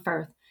Farrell and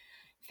Firth.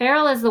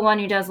 Farrell is the one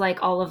who does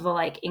all of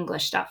the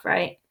English stuff,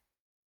 right?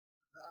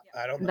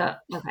 I don't know.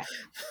 Okay.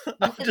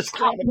 One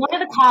of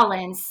the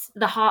Collins,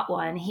 the hot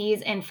one,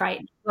 he's in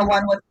Fright. The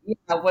one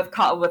with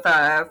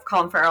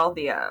Colin Farrell.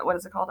 The what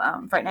is it called?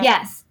 Fright Night.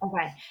 Yes.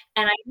 Okay.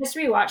 And I just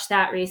rewatched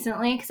that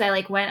recently because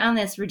I went on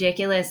this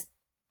ridiculous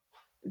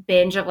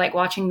binge of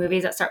watching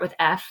movies that start with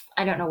F.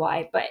 I don't know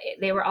why, but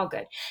they were all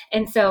good.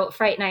 And so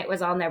Fright Night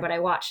was on there, but I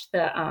watched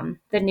the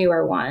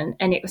newer one,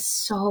 and it was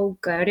so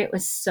good. It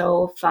was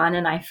so fun,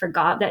 and I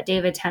forgot that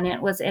David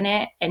Tennant was in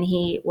it, and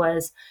he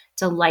was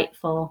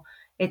delightful.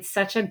 It's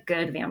such a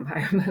good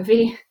vampire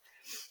movie.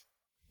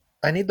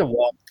 I need to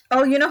watch.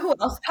 Oh, you know who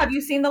else? Have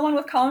you seen the one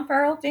with Colin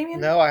Farrell, Damien?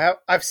 No, I have.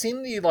 I've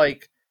seen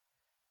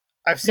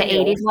I've seen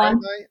the 80s one.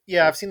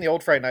 Yeah, I've seen the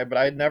old Fright Night, but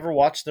I had never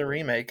watched the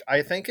remake.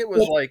 I think it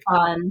was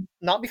fun.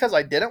 Not because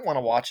I didn't want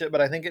to watch it,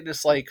 but I think it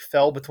just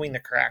fell between the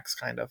cracks,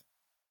 kind of.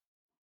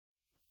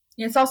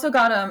 It's also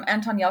got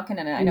Anton Yelchin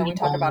in it. I know we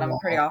talk about him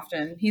pretty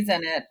often. He's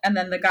in it, and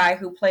then the guy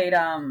who played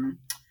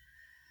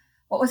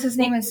what was his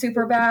name in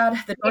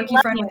Superbad? The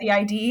dorky friend with the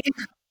ID.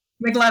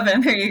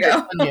 McLevin, there you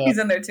go. Yeah. He's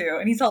in there too,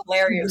 and he's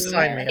hilarious.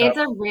 It's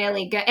a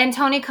really good. And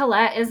Toni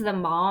Collette is the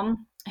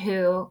mom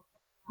who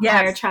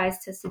Fire tries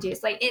to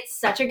seduce. Like, it's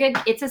such a good,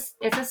 it's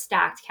a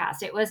stacked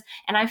cast. It was,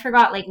 and I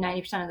forgot like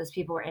 90% of those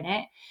people were in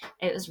it.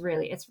 It was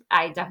really,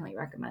 I definitely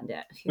recommend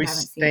it if you We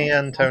haven't seen it.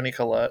 stand Toni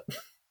Collette.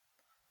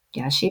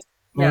 Yeah, she's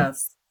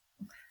Yes.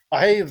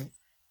 I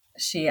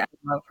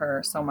love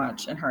her so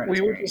much in her.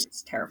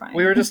 It's terrifying.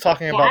 We were just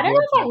talking yeah, about. I don't know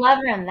if I love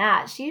her in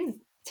that. She's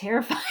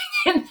terrifying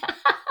in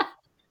that.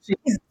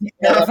 She's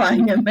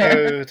terrifying in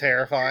there. So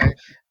terrifying.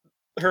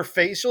 Her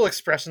facial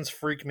expressions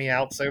freak me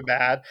out so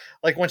bad.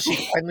 Like when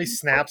she finally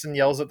snaps and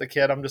yells at the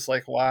kid, I'm just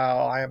like,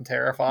 wow, I am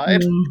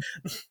terrified.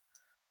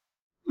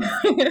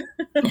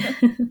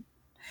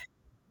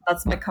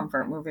 That's my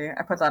comfort movie.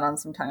 I put that on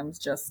sometimes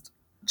just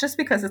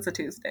because it's a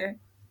Tuesday.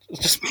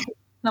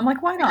 And I'm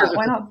like, why not?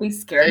 Why not be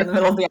scared in the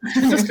middle of the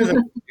afternoon? Just because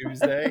it's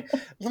Tuesday.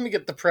 Let me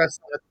get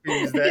depressed on a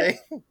Tuesday.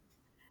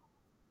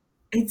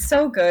 It's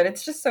so good.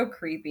 It's just so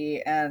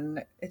creepy,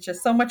 and it's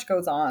just so much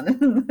goes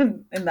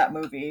on in that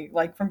movie,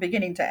 like from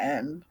beginning to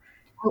end.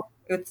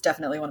 It's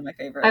definitely one of my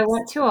favorites. I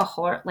went to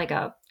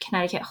a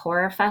Connecticut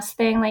Horror Fest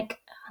thing like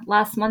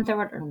last month or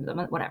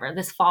whatever,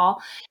 this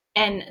fall,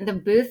 and the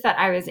booth that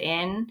I was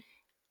in,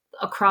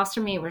 across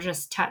from me were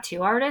just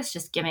tattoo artists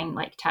just giving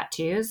like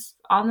tattoos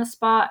on the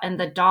spot, and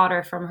the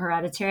daughter from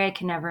Hereditary, I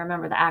can never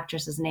remember the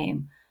actress's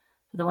name,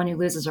 the one who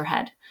loses her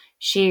head,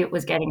 she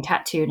was getting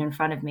tattooed in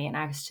front of me, and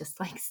I was just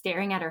like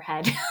staring at her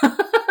head.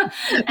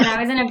 And I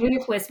was in a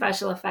booth with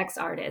special effects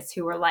artists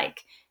who were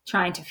like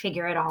trying to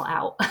figure it all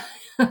out.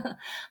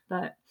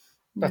 But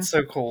that's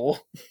so cool.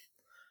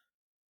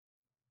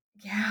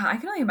 Yeah, I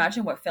can only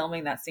imagine what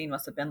filming that scene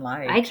must have been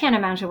like. I can't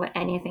imagine what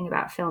anything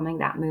about filming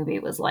that movie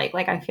was like.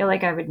 Like, I feel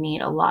like I would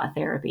need a lot of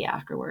therapy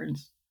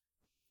afterwards.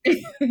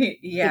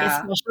 Yeah,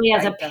 like, especially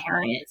as a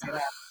parent.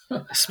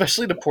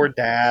 Especially the poor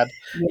dad.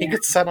 Yeah. He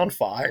gets set on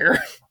fire.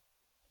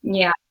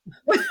 Yeah.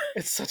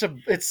 It's so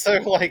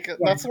like,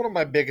 that's one of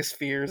my biggest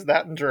fears,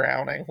 that and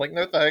drowning. Like,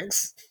 no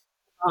thanks.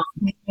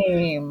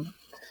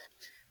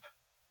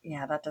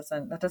 Yeah, that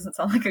doesn't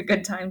sound like a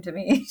good time to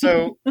me.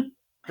 So,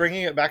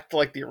 bringing it back to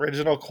like the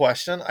original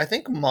question, I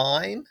think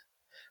mine,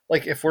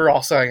 like if we're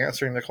also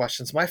answering the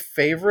questions, my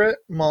favorite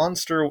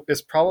monster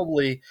is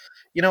probably,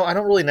 I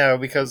don't really know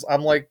because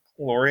I'm like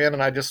Lorien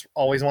and I just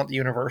always want the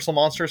universal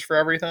monsters for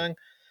everything.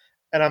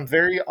 And I'm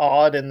very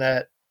odd in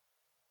that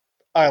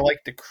I like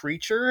the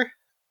creature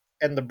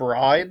and the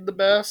bride the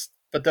best,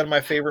 but then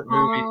my favorite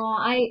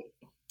movie.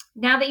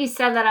 Now that you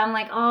said that, I'm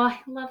like, oh, I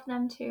love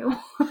them too.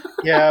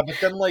 Yeah, but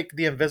then like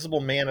the Invisible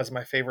Man is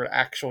my favorite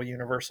actual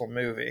Universal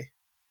movie.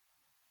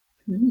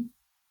 Mm-hmm.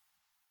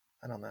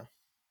 I don't know.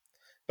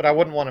 But I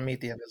wouldn't want to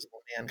meet the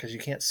Invisible Man because you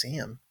can't see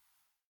him.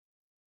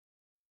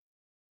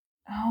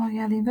 Oh,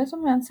 yeah, the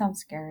Invisible Man sounds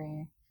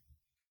scary.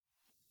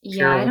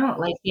 Yeah, I don't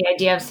like the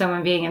idea of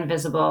someone being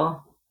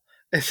invisible,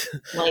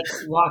 like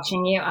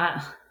watching you.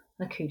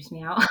 That creeps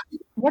me out.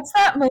 What's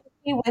that movie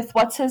with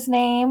what's his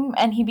name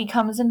and he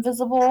becomes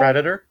invisible?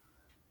 Predator?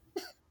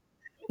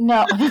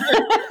 No.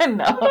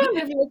 No.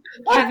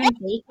 Kevin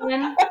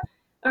Bacon?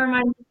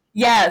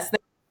 Yes.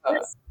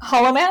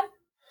 Hollow Man?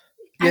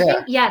 Yeah.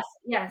 I think,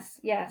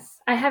 yes.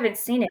 I haven't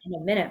seen it in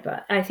a minute,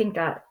 but I think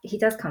that he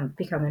does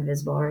become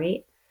invisible,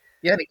 right?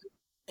 Yeah.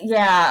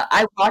 Yeah,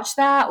 I watched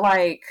that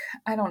like,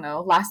 I don't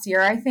know, last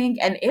year, I think,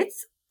 and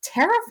it's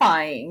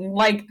terrifying.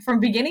 Like, from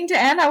beginning to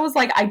end, I was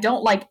like, I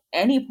don't like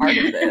any part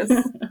of this.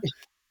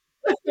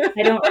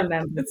 I don't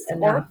remember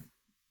enough.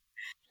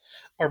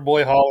 Our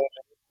boy Hollow.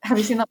 Have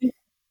you seen that one?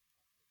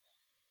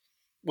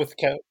 With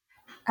Kev.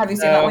 Have you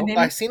seen that one,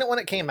 Damien? I seen it when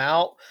it came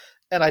out,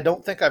 and I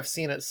don't think I've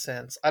seen it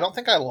since. I don't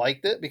think I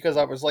liked it because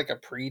I was like a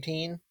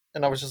preteen,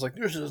 and I was just like,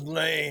 this is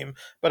lame.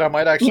 But I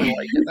might actually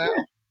like it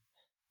now.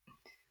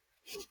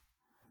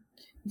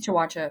 You should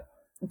watch it.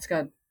 It's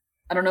good.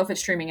 I don't know if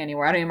it's streaming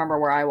anywhere. I don't even remember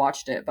where I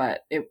watched it,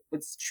 but it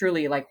was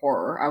truly like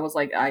horror. I was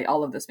like,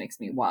 all of this makes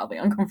me wildly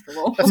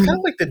uncomfortable. That's kind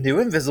of like the new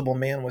Invisible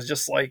Man was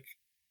just like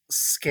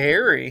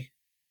scary.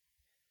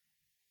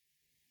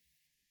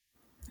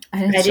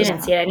 I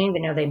didn't see it. I didn't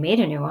even know they made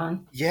a new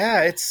one.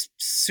 Yeah, it's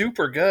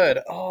super good.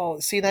 Oh,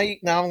 see, now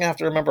I'm gonna have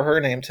to remember her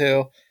name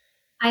too.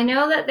 I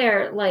know that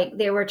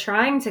they were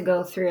trying to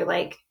go through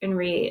like and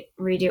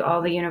redo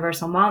all the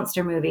Universal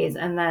monster movies,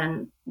 and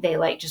then they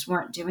like just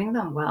weren't doing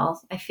them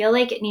well. I feel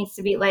like it needs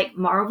to be like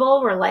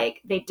Marvel, where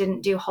like they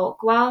didn't do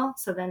Hulk well,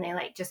 so then they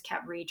like just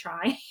kept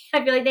retrying.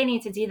 I feel like they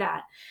need to do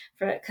that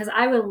because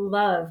I would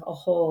love a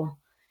whole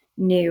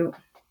new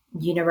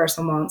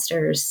Universal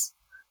monsters.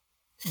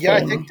 Yeah,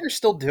 I think they're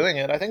still doing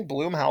it. I think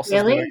Blumhouse is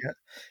doing it.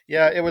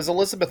 Yeah, it was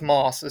Elizabeth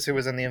Moss who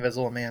was in The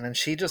Invisible Man, and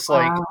she just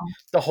like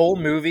the whole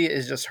movie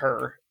is just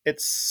her.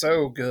 It's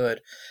so good.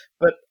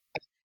 But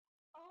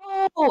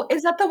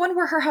is that the one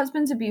where her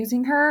husband's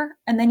abusing her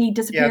and then he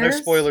disappears? Yeah, there's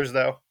spoilers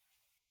though.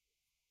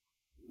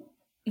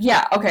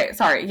 Yeah, okay,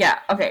 sorry. Yeah,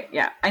 okay,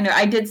 yeah. I know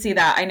I did see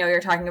that. I know you're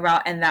talking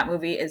about, and that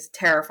movie is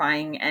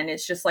terrifying, and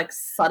it's just like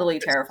subtly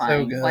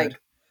terrifying. So good. Like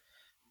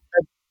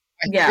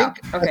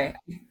okay.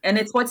 And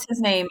it's what's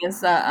his name is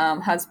the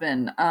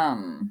husband.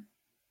 Oh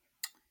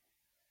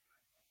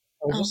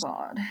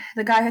God.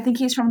 The guy, I think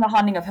he's from The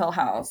Haunting of Hill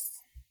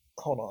House.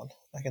 Hold on.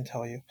 I can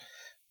tell you.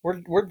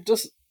 We're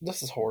just,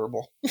 this is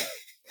horrible.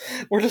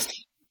 We're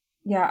just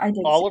Yeah, I did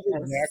see Oliver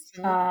this.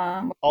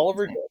 Jackson.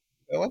 Oliver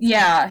Jackson.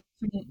 Yeah,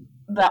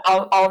 the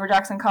Oliver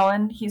Jackson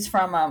Cullen. He's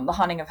from The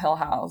Haunting of Hill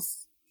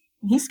House.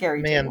 He's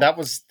scary Man, too. that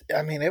was,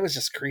 I mean, it was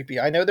just creepy.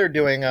 I know they're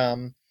doing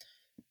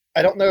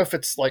I don't know if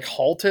it's like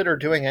halted or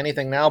doing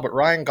anything now, but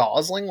Ryan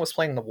Gosling was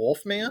playing the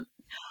Wolfman.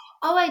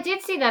 Oh, I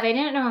did see that. I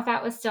didn't know if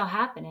that was still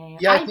happening.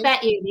 Yeah, I I think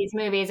bet you these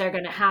movies are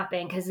going to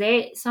happen because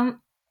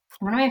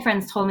one of my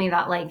friends told me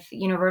that like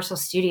Universal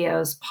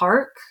Studios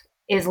Park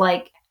is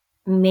like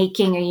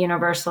making a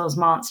Universal's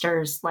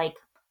Monsters like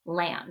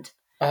land.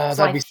 So that'd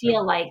I be so.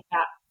 feel like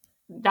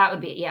that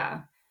would be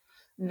I,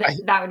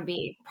 that would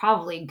be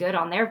probably good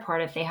on their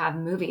part if they have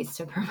movies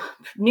to promote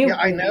yeah, new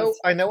movies.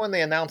 I know when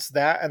they announced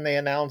that, and they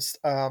announced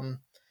Karen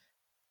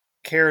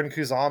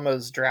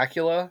Kusama's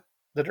Dracula,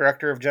 the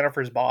director of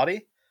Jennifer's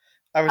Body.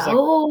 I was like,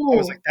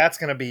 Oh, that's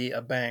gonna be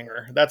a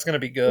banger. That's gonna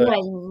be oh, good. I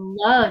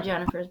love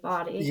Jennifer's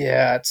Body.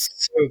 Yeah, it's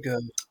so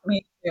good.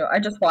 Me too. I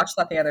just watched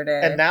that the other And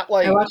day. that I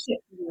like watched it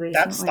that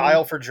recently.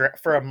 style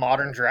for a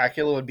modern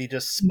Dracula would be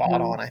just spot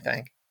Mhm. on, I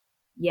think.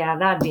 Yeah,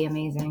 that'd be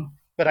amazing.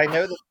 But I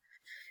know that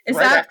Is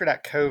right that after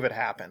that COVID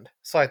happened,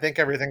 so I think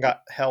everything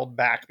got held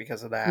back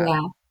because of that.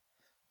 Yeah.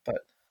 But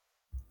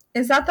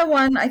is that the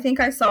one I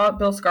think I saw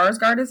Bill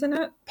Skarsgård is in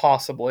it?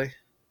 possibly,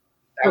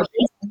 Oh,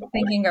 I'm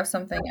thinking of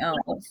something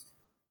else.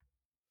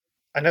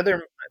 I know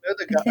the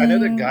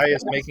think guy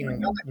is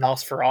making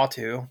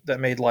Nosferatu that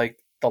made like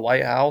The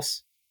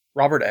Lighthouse.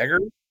 Robert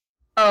Eggers.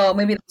 Oh,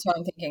 maybe that's what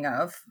I'm thinking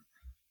of.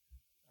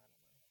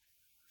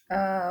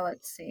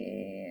 Let's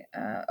see.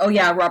 Oh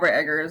yeah, Robert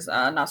Eggers,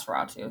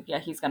 Nosferatu. Yeah,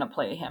 he's gonna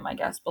play him, I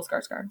guess. Bill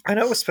Skarsgård. I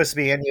know it was supposed to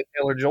be Anya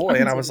Taylor-Joy, I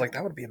can and I see was that. like,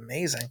 that would be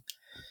amazing.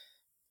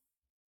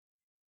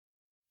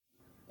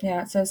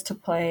 Yeah, it says to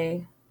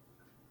play.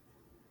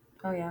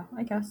 Oh yeah,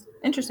 I guess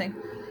interesting.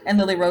 And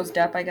Lily Rose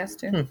Depp, I guess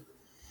too.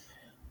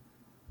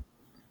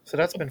 So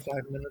that's been 5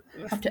 minutes.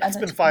 Have to add That's that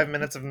been to 5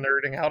 minutes of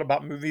nerding out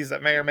about movies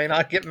that may or may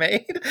not get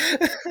made.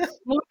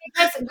 well,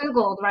 I just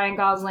Googled Ryan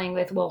Gosling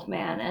with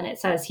Wolfman, and it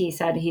says he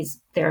said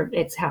he's there.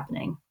 It's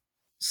happening.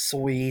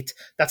 Sweet.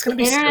 That's The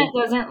gonna be internet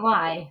so. doesn't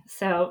lie,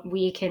 so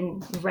we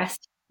can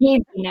rest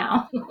easy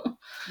now.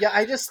 Yeah,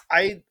 I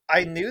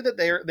knew that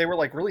they were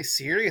like really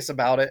serious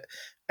about it,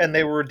 and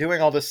they were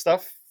doing all this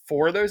stuff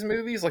for those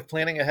movies, like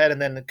planning ahead, and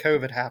then the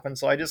COVID happened.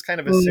 So I just kind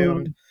of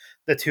assumed Mm,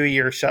 the 2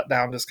 year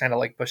shutdown just kind of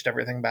like pushed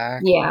everything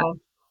back, yeah,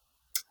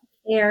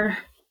 there.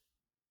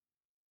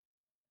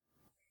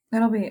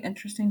 That'll be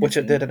interesting to which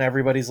it see. did in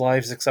everybody's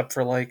lives except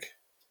for like,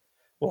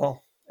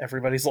 well,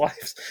 everybody's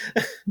lives.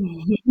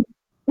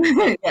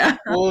 Yeah.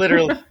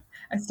 Literally,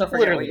 I still forget what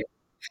literally.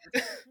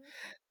 you.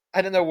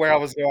 I didn't know where I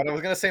was going. I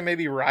was gonna say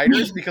maybe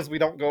writers because we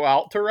don't go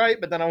out to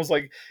write, but then I was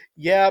like,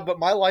 yeah, but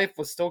my life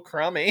was still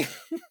crummy.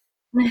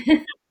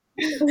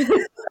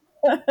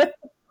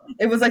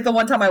 It was like the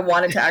one time I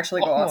wanted to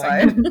actually go Oh my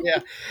outside. god, yeah,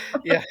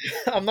 yeah.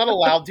 I'm not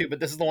allowed to, but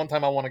this is the one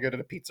time I want to go to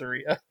the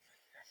pizzeria.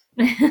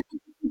 I'm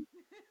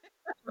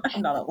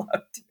not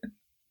allowed to.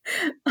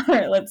 All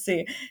right, let's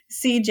see.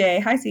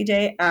 CJ, hi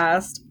CJ,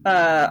 asked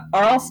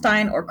R.L.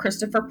 Stein or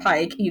Christopher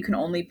Pike. You can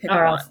only pick Or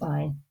one. else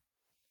fine.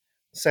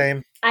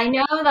 Same. I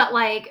know that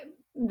like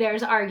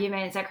there's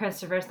arguments that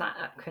Christopher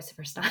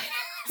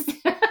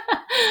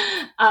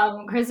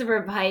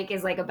Pike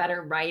is like a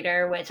better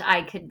writer, which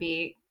I could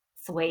be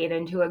swayed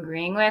into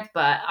agreeing with,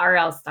 but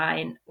R.L.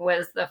 Stein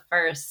was the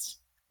first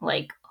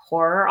like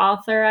horror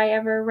author I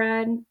ever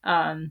read.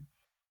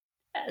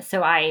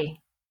 So R.L.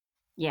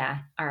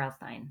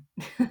 Stein.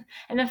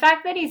 And the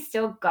fact that he's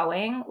still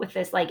going with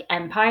this like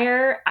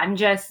empire, and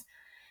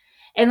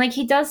like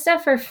he does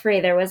stuff for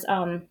free. There was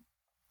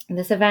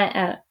this event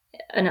at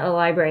a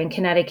library in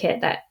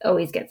Connecticut that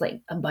always gets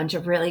like a bunch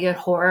of really good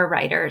horror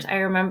writers. I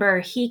remember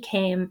he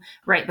came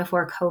right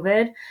before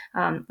COVID,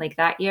 like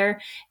that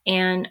year,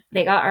 and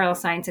they got R.L.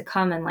 Stein to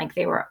come, and like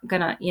they were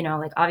gonna,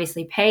 like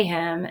obviously pay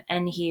him,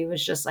 and he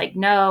was just like,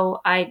 no,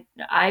 I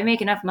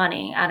make enough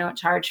money. I don't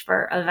charge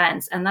for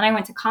events. And then I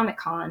went to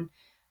Comic-Con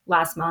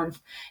last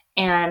month,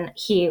 and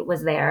he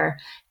was there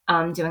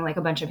doing like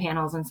a bunch of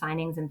panels and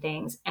signings and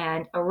things.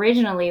 And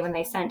originally, when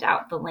they sent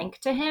out the link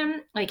to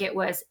him, like it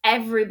was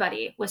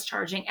everybody was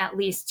charging at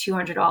least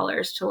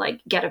 $200 to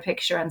like get a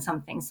picture and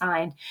something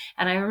signed.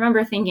 And I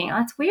remember thinking, oh,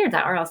 that's weird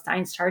that R.L.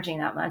 Stein's charging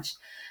that much.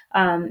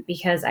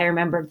 Because I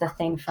remembered the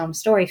thing from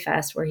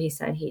Storyfest where he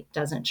said he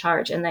doesn't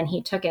charge, and then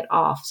he took it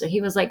off. So he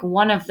was like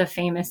one of the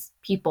famous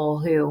people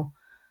who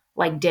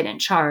like didn't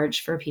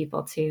charge for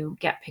people to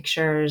get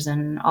pictures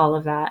and all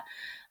of that.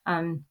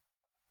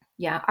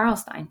 Yeah, R.L.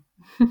 Stein.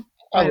 I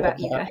What love about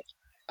you that. guys?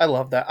 I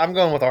love that. I'm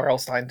going with R.L.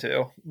 Stein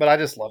too, but I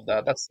just love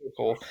that. That's so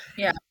cool.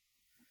 Yeah,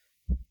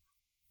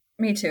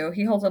 me too.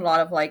 He holds a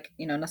lot of like,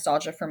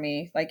 nostalgia for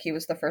me. Like he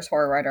was the first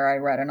horror writer I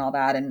read and all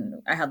that.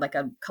 And I had like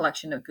a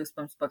collection of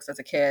Goosebumps books as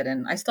a kid,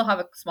 and I still have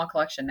a small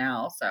collection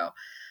now. So,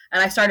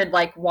 and I started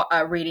like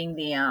reading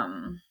the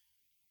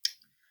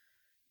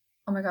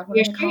Oh my god, what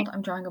Fear are they Street? called?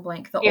 I'm drawing a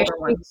blank. The Fear older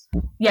Street. ones.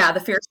 Yeah, the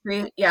Fear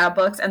Street,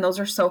 books, and those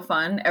are so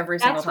fun every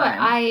single That's what time.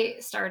 I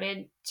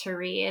started to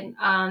read.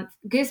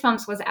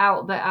 Goosebumps was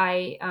out, but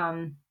I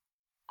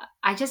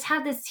just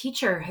had this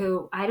teacher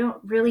who I don't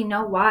really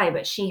know why,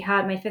 but she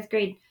had my fourth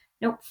grade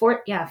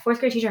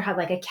teacher had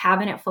like a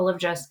cabinet full of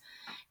just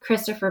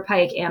Christopher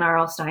Pike and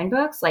R.L. Stein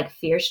books, like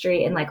Fear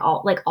Street and like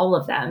all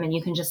of them, and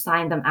you can just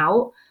sign them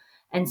out.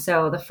 And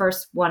so the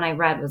first one I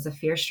read was a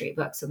Fear Street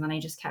book. So then I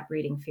just kept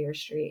reading Fear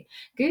Street.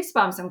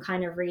 Goosebumps I'm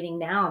kind of reading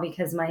now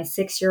because my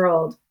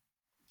 6-year-old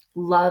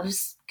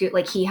loves,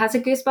 like, he has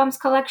a Goosebumps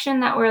collection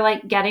that we're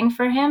like getting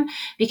for him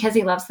because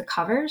he loves the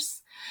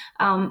covers.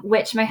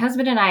 Which my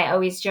husband and I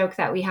always joke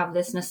that we have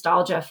this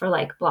nostalgia for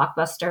like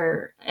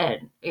Blockbuster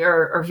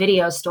or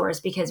video stores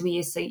because we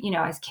used to,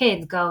 as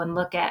kids, go and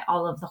look at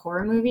all of the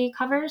horror movie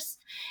covers,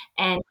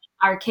 and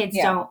our kids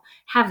don't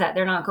have that.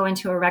 They're not going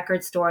to a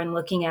record store and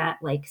looking at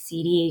like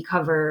CD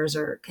covers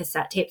or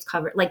cassette tapes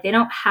cover. Like, they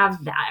don't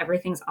have that.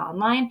 Everything's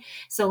online.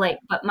 So like,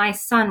 but my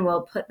son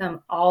will put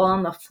them all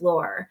on the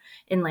floor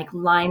and like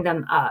line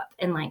them up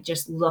and like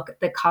just look at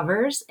the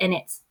covers, and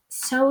it's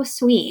so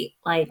sweet.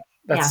 Like,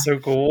 That's so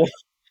cool.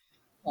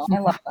 I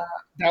love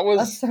that.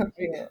 That's so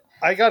cute.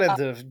 I got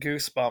into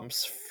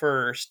Goosebumps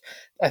first.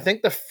 I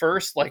think the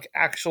first like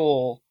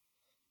actual.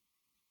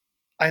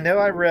 I know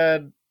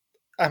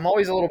I'm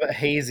always a little bit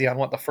hazy on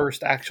what the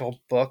first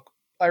actual book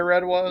I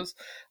read was.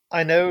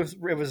 I know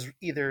it was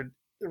either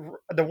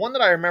the one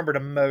that I remember the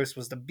most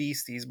was The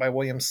Beasties by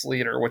William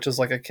Sleater, which is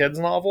like a kid's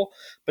novel,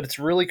 but it's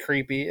really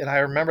creepy, and I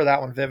remember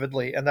that one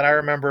vividly. And then I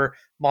remember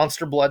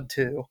Monster Blood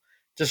 2,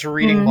 just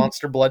reading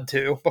Monster Blood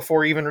 2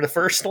 before even the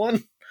first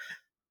one.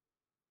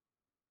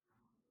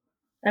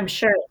 I'm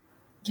sure.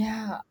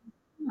 Yeah.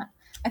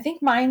 I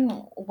think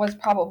mine was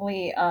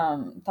probably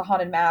the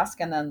Haunted Mask,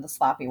 and then the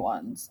Slappy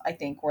ones, I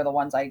think, were the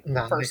ones I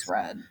first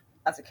read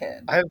as a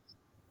kid.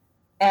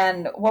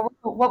 And what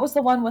was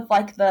the one with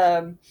like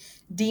the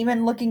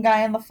demon looking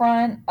guy in the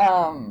front?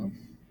 Oh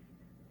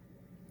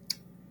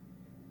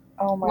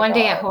my One God.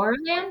 Day at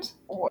Horrorland?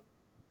 Oh,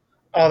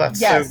 that's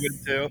so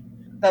good too.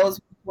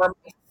 Those were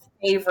my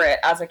favorite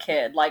as a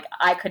kid. Like,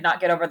 I could not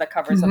get over the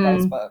covers of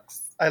those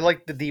books. I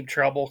like the Deep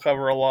Trouble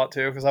cover a lot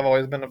too, because I've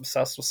always been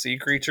obsessed with sea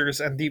creatures,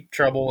 and Deep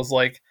Trouble was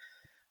like,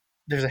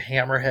 there's a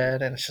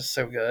hammerhead, and it's just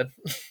so good.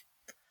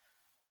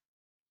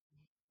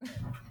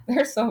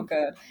 They're so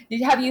good.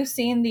 Have you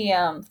seen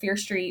the Fear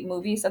Street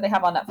movies that they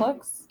have on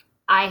Netflix?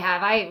 I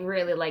have. I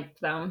really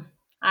liked them.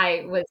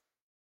 I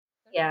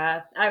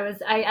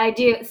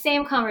do.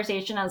 Same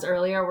conversation as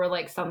earlier, where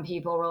like some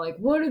people were like,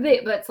 what are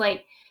they? But it's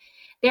like,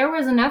 there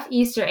was enough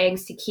Easter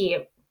eggs to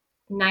keep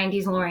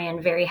 90s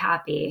Lorien very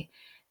happy,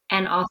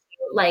 and also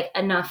like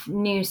enough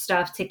new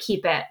stuff to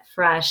keep it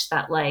fresh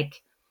that,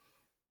 like,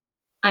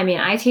 I mean,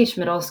 I teach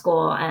middle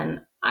school,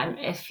 and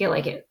I feel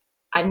like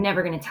I'm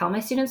never going to tell my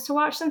students to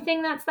watch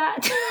something that's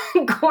that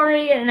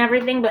gory and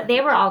everything, but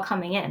they were all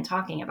coming in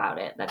talking about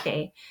it, that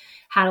they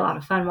had a lot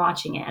of fun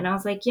watching it. And I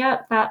was like, yeah,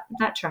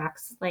 that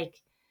tracks.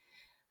 Like,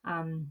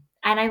 and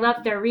I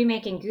love they're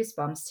remaking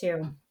Goosebumps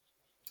too.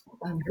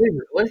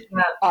 Really?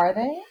 Are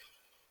they?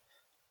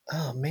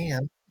 Oh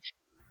man.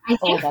 I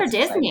think for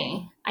Disney.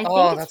 Exciting. I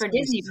think it's for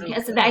Disney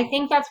because I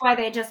think that's why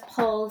they just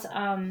pulled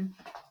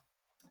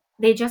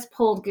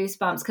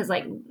Goosebumps, because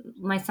like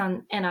my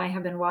son and I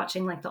have been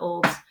watching like the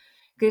old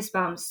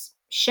Goosebumps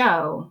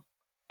show,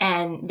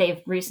 and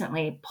they've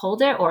recently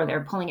pulled it, or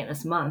they're pulling it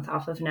this month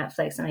off of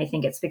Netflix, and I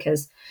think it's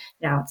because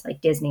now it's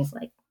like Disney's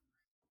like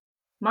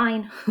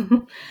mine.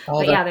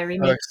 But yeah, they're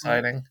remaking. So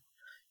exciting.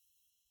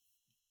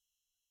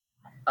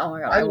 Oh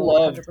my God, I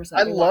love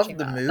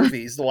the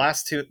movies.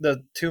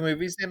 The two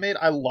movies they made,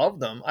 I love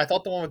them. I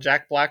thought the one with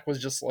Jack Black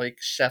was just like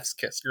chef's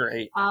kiss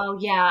great. Oh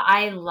yeah,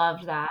 I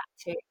loved that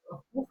too.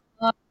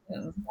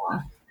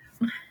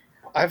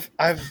 I've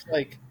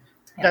like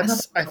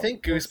I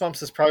think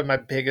Goosebumps is probably my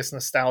biggest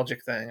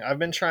nostalgic thing. I've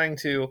been trying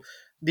to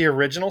the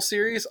original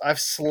series.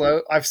 I've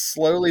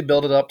slowly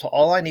built it up to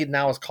all I need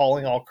now is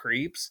Calling All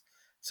Creeps.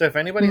 So if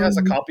anybody has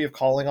a copy of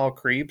Calling All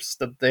Creeps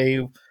that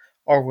they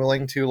are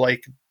willing to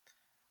like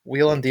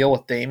wheel and deal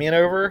with Damien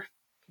over,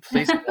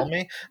 please tell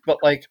me. But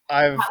like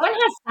that one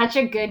has such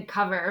a good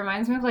cover. It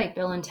reminds me of like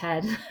Bill and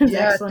Ted.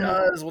 Yeah, it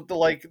does. With the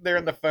like they're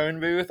in the phone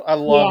booth. I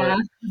love it.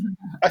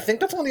 I think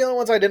that's one of the other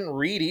ones I didn't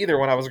read either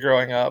when I was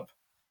growing up.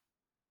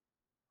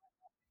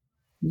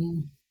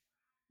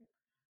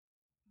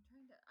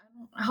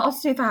 I'll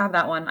see if I have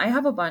that one. I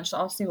have a bunch. So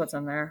I'll see what's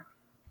in there.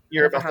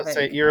 You're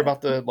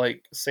about to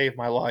like save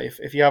my life.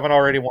 If you haven't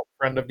already won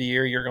Friend of the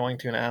Year, you're going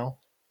to now.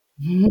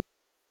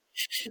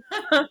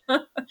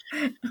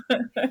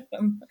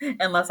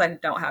 Unless I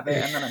don't have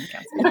it, and then I'm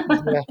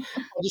canceling. Yeah.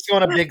 I'll just go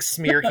on a big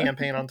smear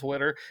campaign on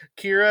Twitter.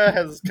 Kyra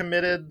has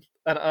committed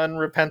an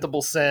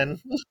unrepentable sin.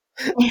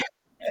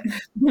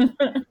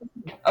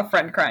 A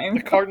friend crime.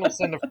 The cardinal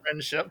sin of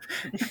friendship.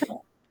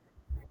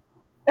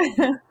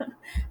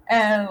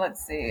 And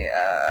let's see.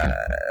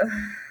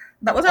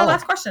 That was our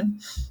last question.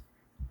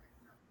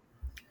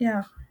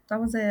 Yeah,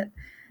 that was it.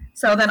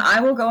 So then I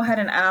will go ahead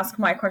and ask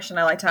my question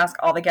I like to ask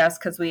all the guests,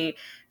 because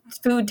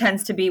food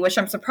tends to be, which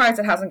I'm surprised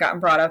it hasn't gotten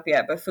brought up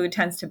yet, but food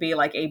tends to be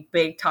like a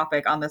big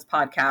topic on this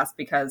podcast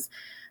because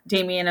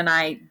Damien and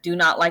I do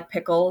not like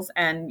pickles,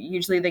 and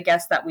usually the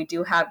guests that we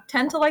do have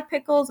tend to like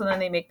pickles, and then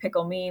they make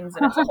pickle memes,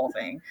 and it's a whole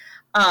thing.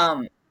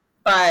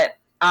 But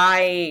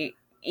I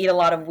eat a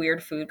lot of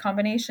weird food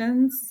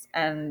combinations,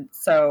 and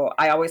so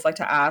I always like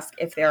to ask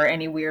if there are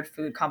any weird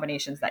food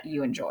combinations that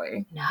you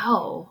enjoy.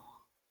 No,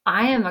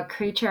 I am a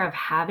creature of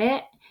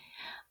habit.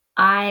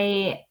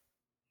 I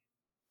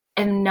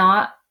am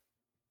not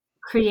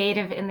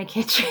creative in the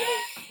kitchen.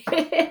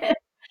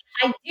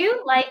 I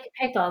do like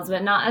pickles,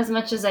 but not as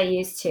much as I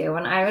used to.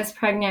 When I was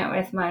pregnant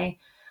with my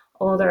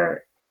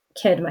older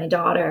kid, my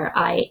daughter,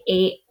 I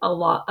ate a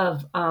lot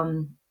of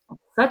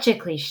such a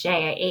cliche.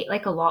 I ate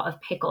like a lot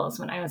of pickles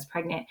when I was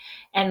pregnant.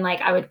 And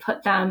like I would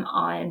put them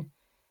on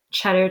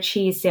cheddar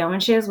cheese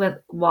sandwiches with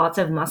lots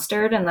of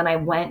mustard. And then I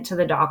went to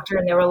the doctor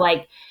and they were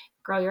like,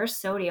 girl, your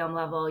sodium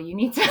level, you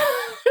need to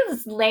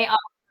lay off.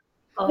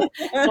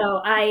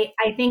 So I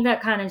think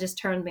that kind of just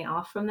turned me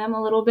off from them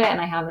a little bit,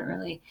 and I haven't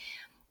really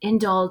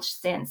indulged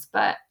since.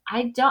 But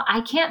I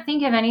can't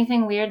think of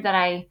anything weird that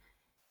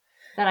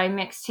I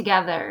mix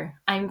together.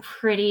 I'm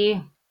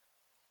pretty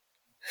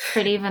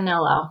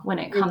vanilla when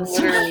it comes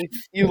to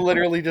You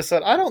literally just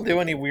said, I don't do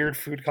any weird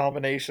food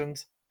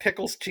combinations.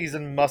 Pickles, cheese,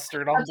 and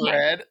mustard on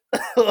bread.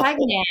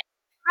 Pregnant.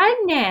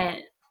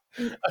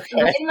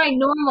 Okay. In my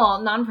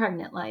normal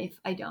non-pregnant life,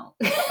 I don't.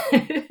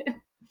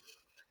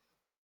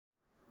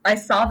 I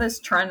saw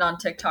this trend on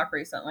TikTok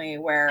recently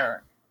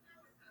where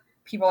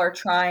people are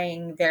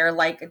they're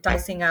like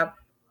dicing up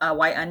a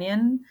white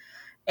onion,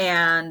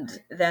 and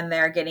then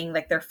they're getting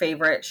like their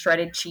favorite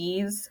shredded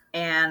cheese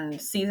and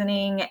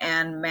seasoning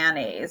and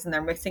mayonnaise, and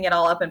they're mixing it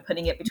all up and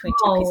putting it between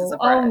two pieces of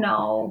bread. Oh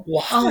no.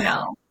 What? Oh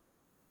no.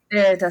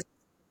 It doesn't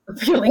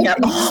appealing at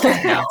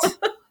all.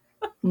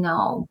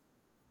 No.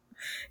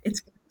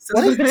 It's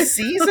what is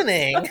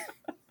seasoning?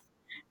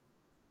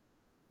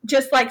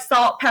 Just like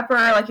salt, pepper,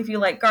 like if you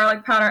like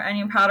garlic powder,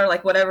 onion powder,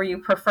 like whatever you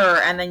prefer,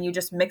 and then you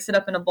just mix it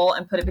up in a bowl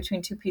and put it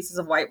between two pieces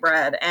of white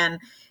bread. And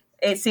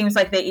it seems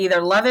like they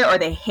either love it or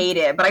they hate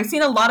it. But I've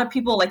seen a lot of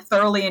people like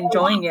thoroughly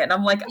enjoying it, and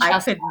I'm like, I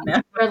could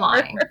never. They're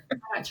lying. I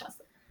don't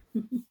trust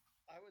them.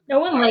 No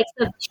one likes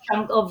a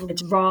chunk of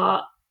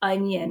raw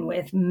onion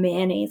with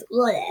mayonnaise.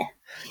 Blech.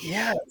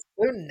 Yeah, it's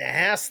so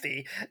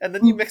nasty. And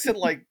then you mix in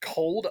like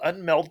cold,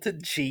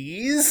 unmelted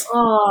cheese.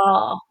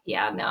 Oh,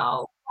 yeah,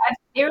 no.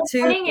 They were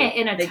putting it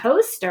in a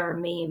toaster,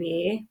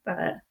 maybe,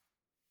 but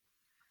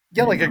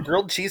yeah, like a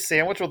grilled cheese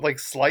sandwich with like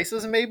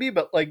slices, maybe,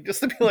 but like just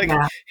to be like,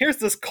 here's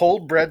this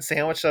cold bread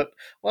sandwich that,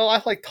 well,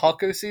 I like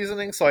taco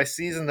seasoning, so I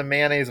season the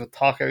mayonnaise with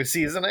taco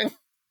seasoning.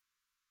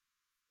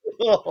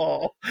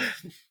 Oh.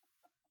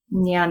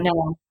 Yeah,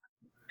 no.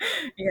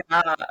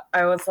 Yeah,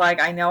 I was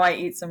like, I know I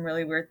eat some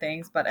really weird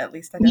things, but at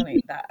least I don't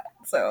eat that.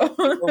 So,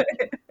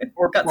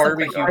 or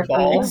barbecue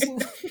balls.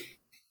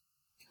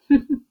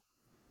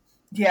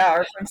 Yeah,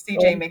 our friend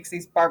CJ makes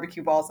these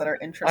barbecue balls that are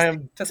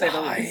interesting, to say the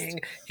least.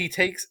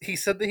 He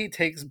said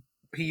that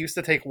he used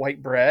to take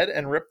white bread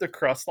and rip the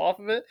crust off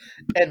of it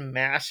and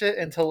mash it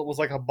until it was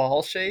like a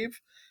ball shape,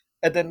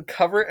 and then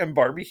cover it in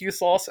barbecue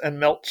sauce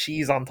and melt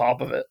cheese on top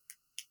of it.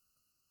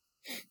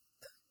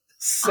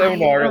 So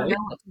gnarly. I don't know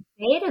what to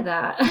say to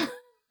that.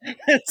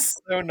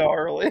 It's so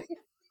gnarly.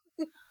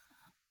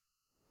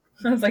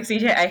 I was like,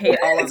 CJ, I hate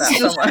all of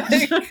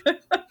that so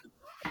much.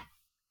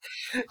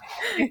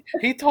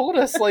 He told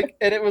us like,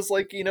 and it was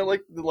like, you know,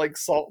 like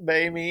Salt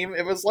Bay meme.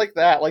 It was like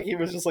that. Like he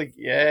was just like,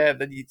 yeah.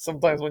 Then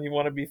sometimes when you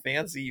want to be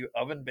fancy, you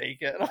oven bake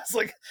it. And I was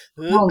like,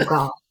 ugh. Oh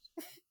god,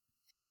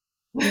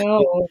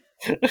 no,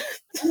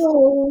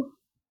 no.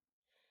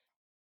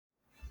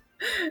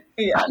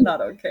 Yeah, not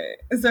okay.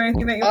 Is there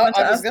anything that you want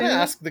to ask? I was going to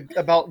ask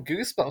about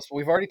Goosebumps, but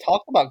we've already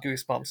talked about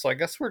Goosebumps, so I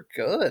guess we're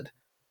good.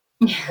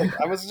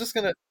 Like, I was just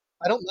gonna.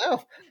 I don't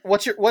know.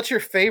 What's your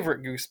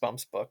favorite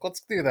Goosebumps book?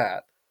 Let's do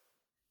that.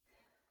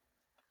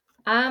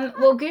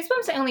 Well,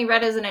 Goosebumps I only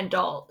read as an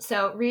adult,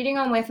 so reading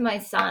them with my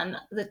son,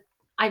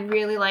 I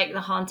really like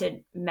The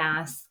Haunted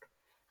Mask,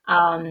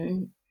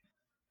 and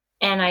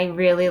I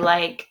really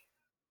like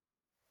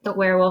The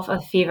Werewolf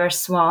of Fever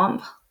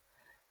Swamp.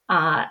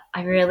 I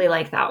really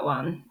like that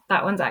one.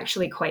 That one's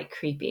actually quite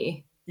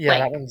creepy. Yeah,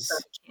 that one's.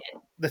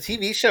 The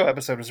TV show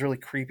episode was really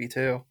creepy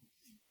too.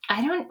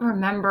 I don't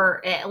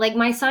remember it. Like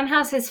my son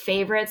has his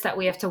favorites that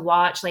we have to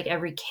watch. Like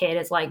every kid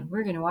is like,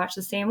 we're going to watch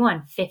the same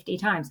one 50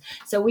 times.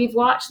 So we've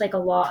watched like a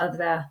lot of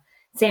the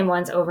same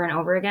ones over and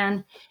over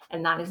again.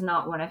 And that is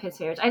not one of his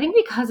favorites. I think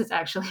because it's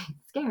actually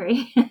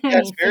scary. Yeah,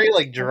 it's very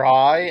like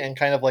dry and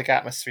kind of like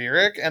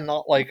atmospheric and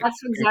not like. That's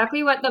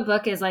exactly what the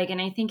book is like.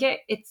 And I think it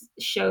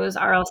shows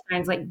R.L.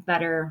 Stine's like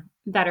better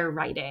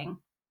writing.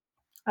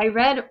 I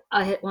read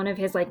one of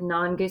his like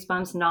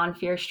non-Goosebumps,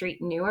 non-Fear Street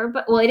newer,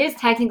 but well, it is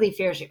technically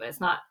Fear Street, but it's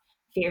not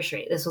Fear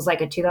Street. This was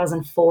like a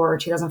 2004 or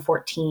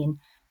 2014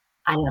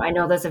 I don't know. I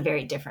know that's a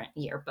very different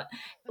year, but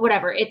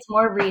whatever. It's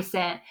more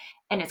recent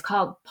and it's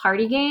called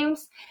Party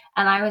Games.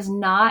 And I was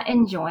not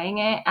enjoying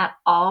it at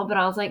all, but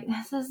I was like,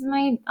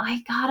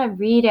 I gotta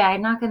read it.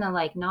 I'm not gonna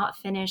like not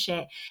finish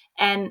it.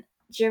 And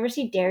did you ever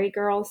see Dairy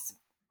Girls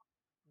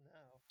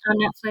on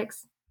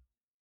Netflix?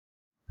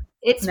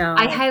 I No.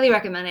 highly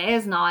recommend it. It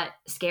is not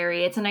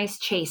scary. It's a nice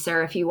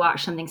chaser if you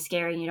watch something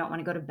scary and you don't want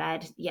to go to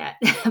bed yet.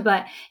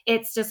 But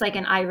it's just like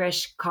an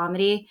Irish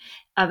comedy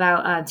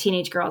about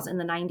teenage girls in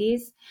the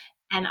 90s.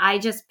 And I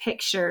just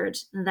pictured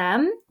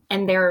them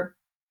and their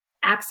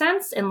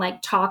accents and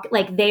like talk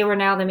like they were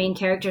now the main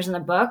characters in the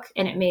book.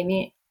 And it made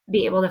me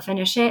be able to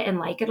finish it and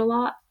like it a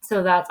lot.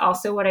 So that's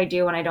also what I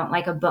do when I don't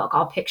like a book.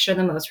 I'll picture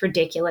the most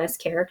ridiculous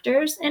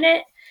characters in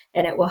it,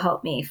 and it will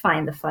help me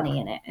find the funny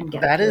in it and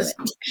get That through is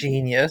it.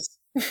 genius.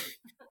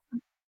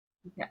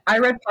 Yeah, I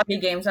read Party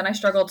Games and I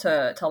struggled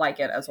to like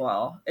it as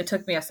well. It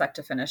took me a sec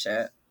to finish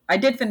it. I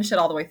did finish it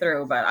all the way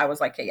through, but I was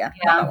like, hey, yeah,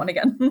 not that one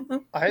again.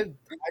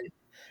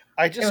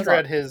 I just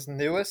read his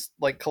newest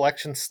like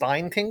collection,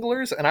 Stein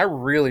Tinglers, and I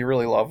really,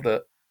 really loved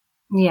it.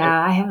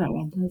 Yeah, I haven't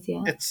read those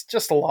yet. It's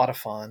just a lot of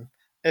fun.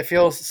 It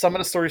feels, some of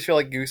the stories feel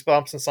like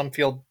Goosebumps and some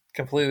feel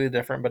completely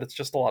different, but it's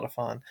just a lot of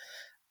fun.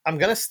 I'm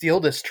gonna steal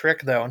this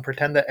trick though and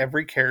pretend that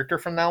every character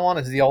from now on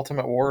is the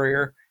Ultimate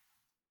Warrior.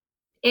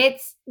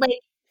 It's like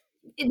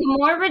the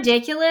more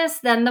ridiculous,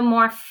 then the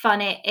more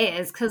fun it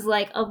is. Because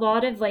like a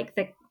lot of like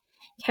the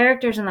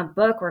characters in the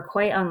book were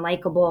quite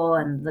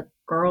unlikable, and the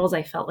girls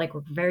I felt like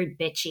were very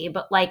bitchy.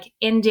 But like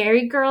in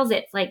Dairy Girls,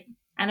 it's like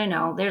I don't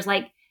know. There's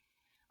like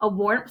a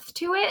warmth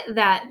to it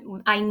that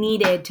I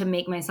needed to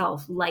make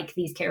myself like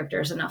these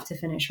characters enough to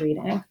finish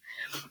reading.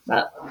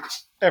 But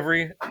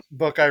every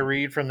book I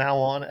read from now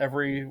on,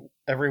 every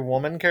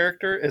woman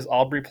character is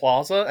Aubrey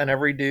Plaza, and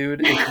every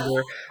dude is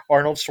either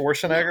Arnold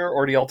Schwarzenegger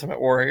or the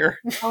Ultimate Warrior.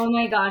 Oh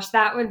my gosh,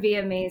 that would be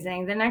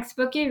amazing. The next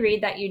book you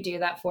read that you do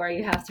that for,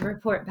 you have to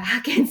report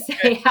back and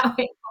say how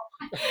it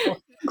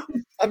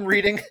I'm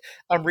reading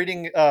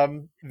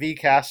V.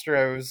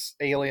 Castro's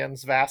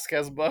Aliens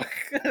Vasquez book.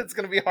 It's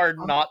going to be hard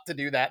not to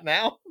do that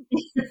now.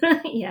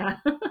 Yeah.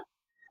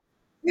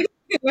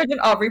 Imagine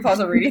Aubrey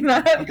Plaza reading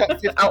that. I've got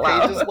 50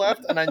 pages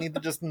left, and I need to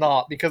just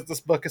not, because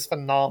this book is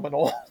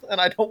phenomenal, and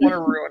I don't want to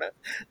ruin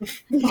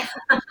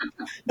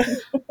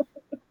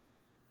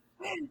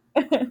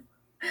it.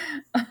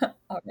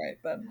 All right,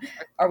 then.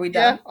 Are we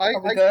done? Yeah,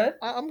 Are we good?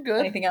 I'm good.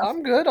 Anything else?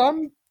 I'm good.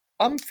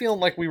 I'm feeling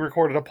like we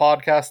recorded a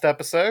podcast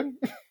episode.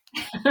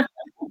 I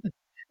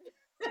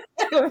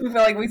feel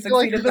like we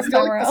succeeded this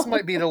time around. This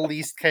might be the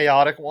least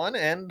chaotic one,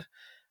 and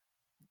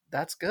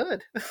that's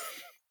good.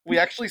 We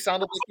actually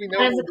sounded like we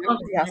know what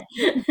we're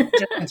doing.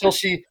 Until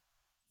she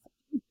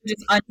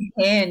just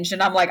unhinged,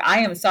 and I'm like, I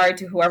am sorry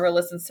to whoever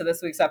listens to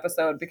this week's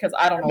episode because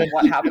I don't know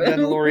what happened. And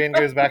then Lorien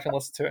goes back and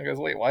listens to it and goes,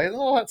 wait, why isn't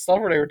all that stuff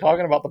where they were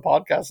talking about the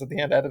podcast at the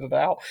end edited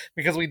out?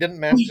 Because we didn't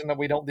mention that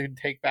we don't do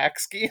take back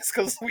skis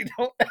because we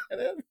don't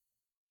edit.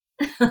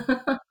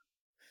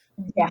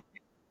 Yeah.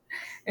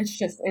 It's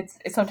just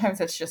sometimes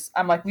it's just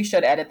I'm like we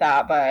should edit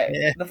that, but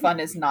the fun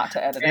is not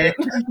to edit it.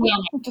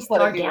 Just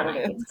let it be what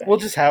it is. We'll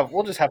just have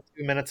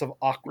 2 minutes of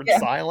awkward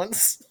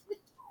silence.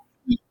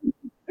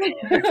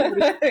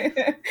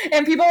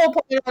 And people will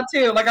point it out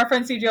too. Like our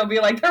friend CJ will be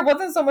like, there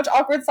wasn't so much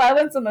awkward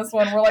silence in this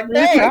one. We're like,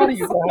 thanks. Proud of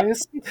you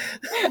guys.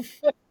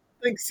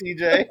 Thanks,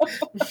 CJ.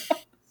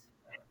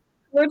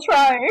 We're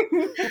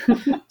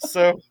trying.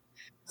 So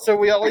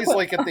we always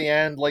like at the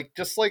end, like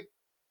just like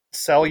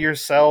sell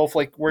yourself,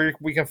 like where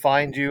we can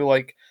find you,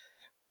 like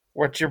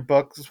what's your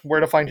books, where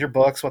to find your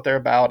books, what they're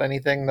about,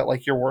 anything that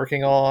like you're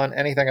working on,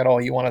 anything at all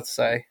you want to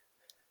say.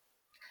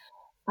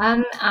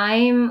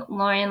 I'm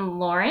Lorien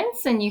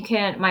Lawerence, and you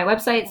can, my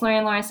website's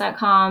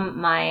lorienlawerence.com.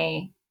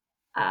 My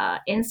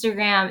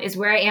Instagram is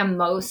where I am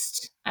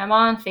most. I'm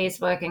on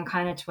Facebook and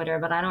kind of Twitter,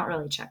 but I don't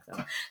really check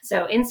them.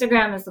 So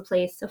Instagram is the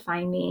place to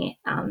find me,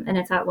 and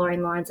it's at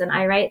Lorien Lawerence. And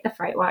I write the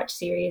Fright Watch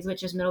series,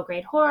 which is middle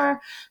grade horror,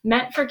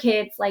 meant for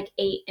kids like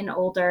 8 and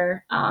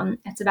older.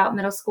 It's about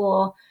middle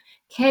school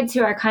kids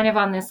who are kind of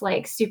on this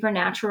like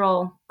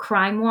supernatural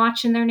crime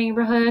watch in their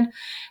neighborhood.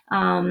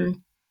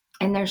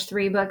 And there's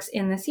 3 books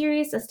in the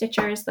series, The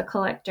Stitchers, The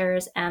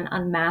Collectors, and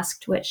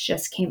Unmasked, which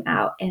just came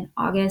out in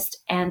August.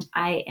 And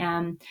I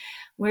am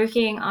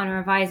working on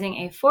revising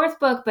a 4th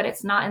book, but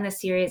it's not in the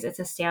series. It's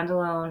a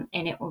standalone,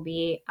 and it will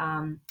be,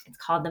 it's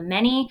called The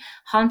Many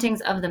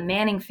Hauntings of the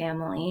Manning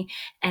Family,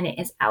 and it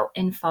is out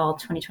in fall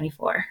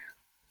 2024.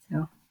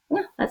 So,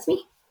 yeah, that's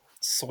me.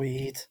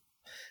 Sweet.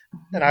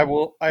 And I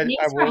will... Thanks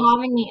for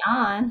having me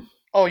on.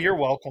 Oh, you're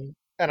welcome.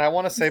 And I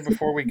want to say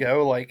before we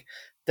go, like,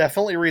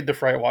 definitely read the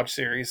Fright Watch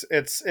series.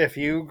 It's, if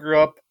you grew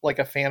up like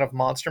a fan of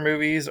monster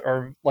movies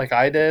or like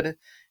I did,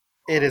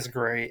 it is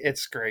great.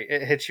 It's great.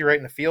 It hits you right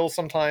in the feels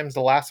sometimes. The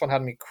last one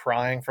had me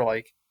crying for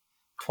like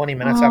 20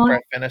 minutes after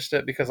I finished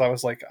it because I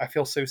was like, I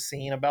feel so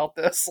seen about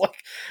this.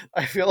 Like,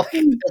 I feel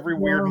like every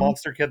weird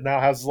monster kid now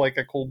has like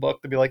a cool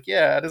book to be like,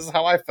 yeah, this is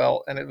how I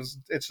felt. And it's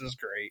just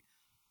great.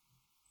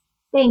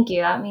 Thank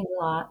you. That means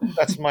a lot.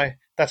 That's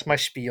my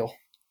spiel.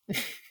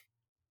 Thank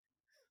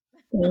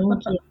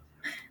you.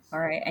 All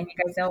right. And you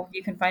guys know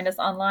you can find us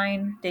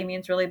online.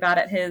 Damien's really bad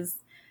at his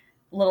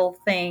little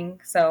thing.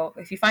 So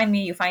if you find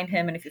me, you find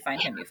him. And if you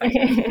find him, you find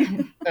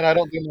him. And I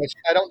don't do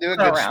a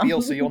Go good around.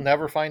 spiel, so you'll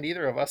never find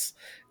either of us.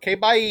 Okay,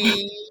 bye.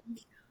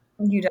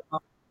 You don't.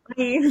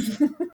 Bye.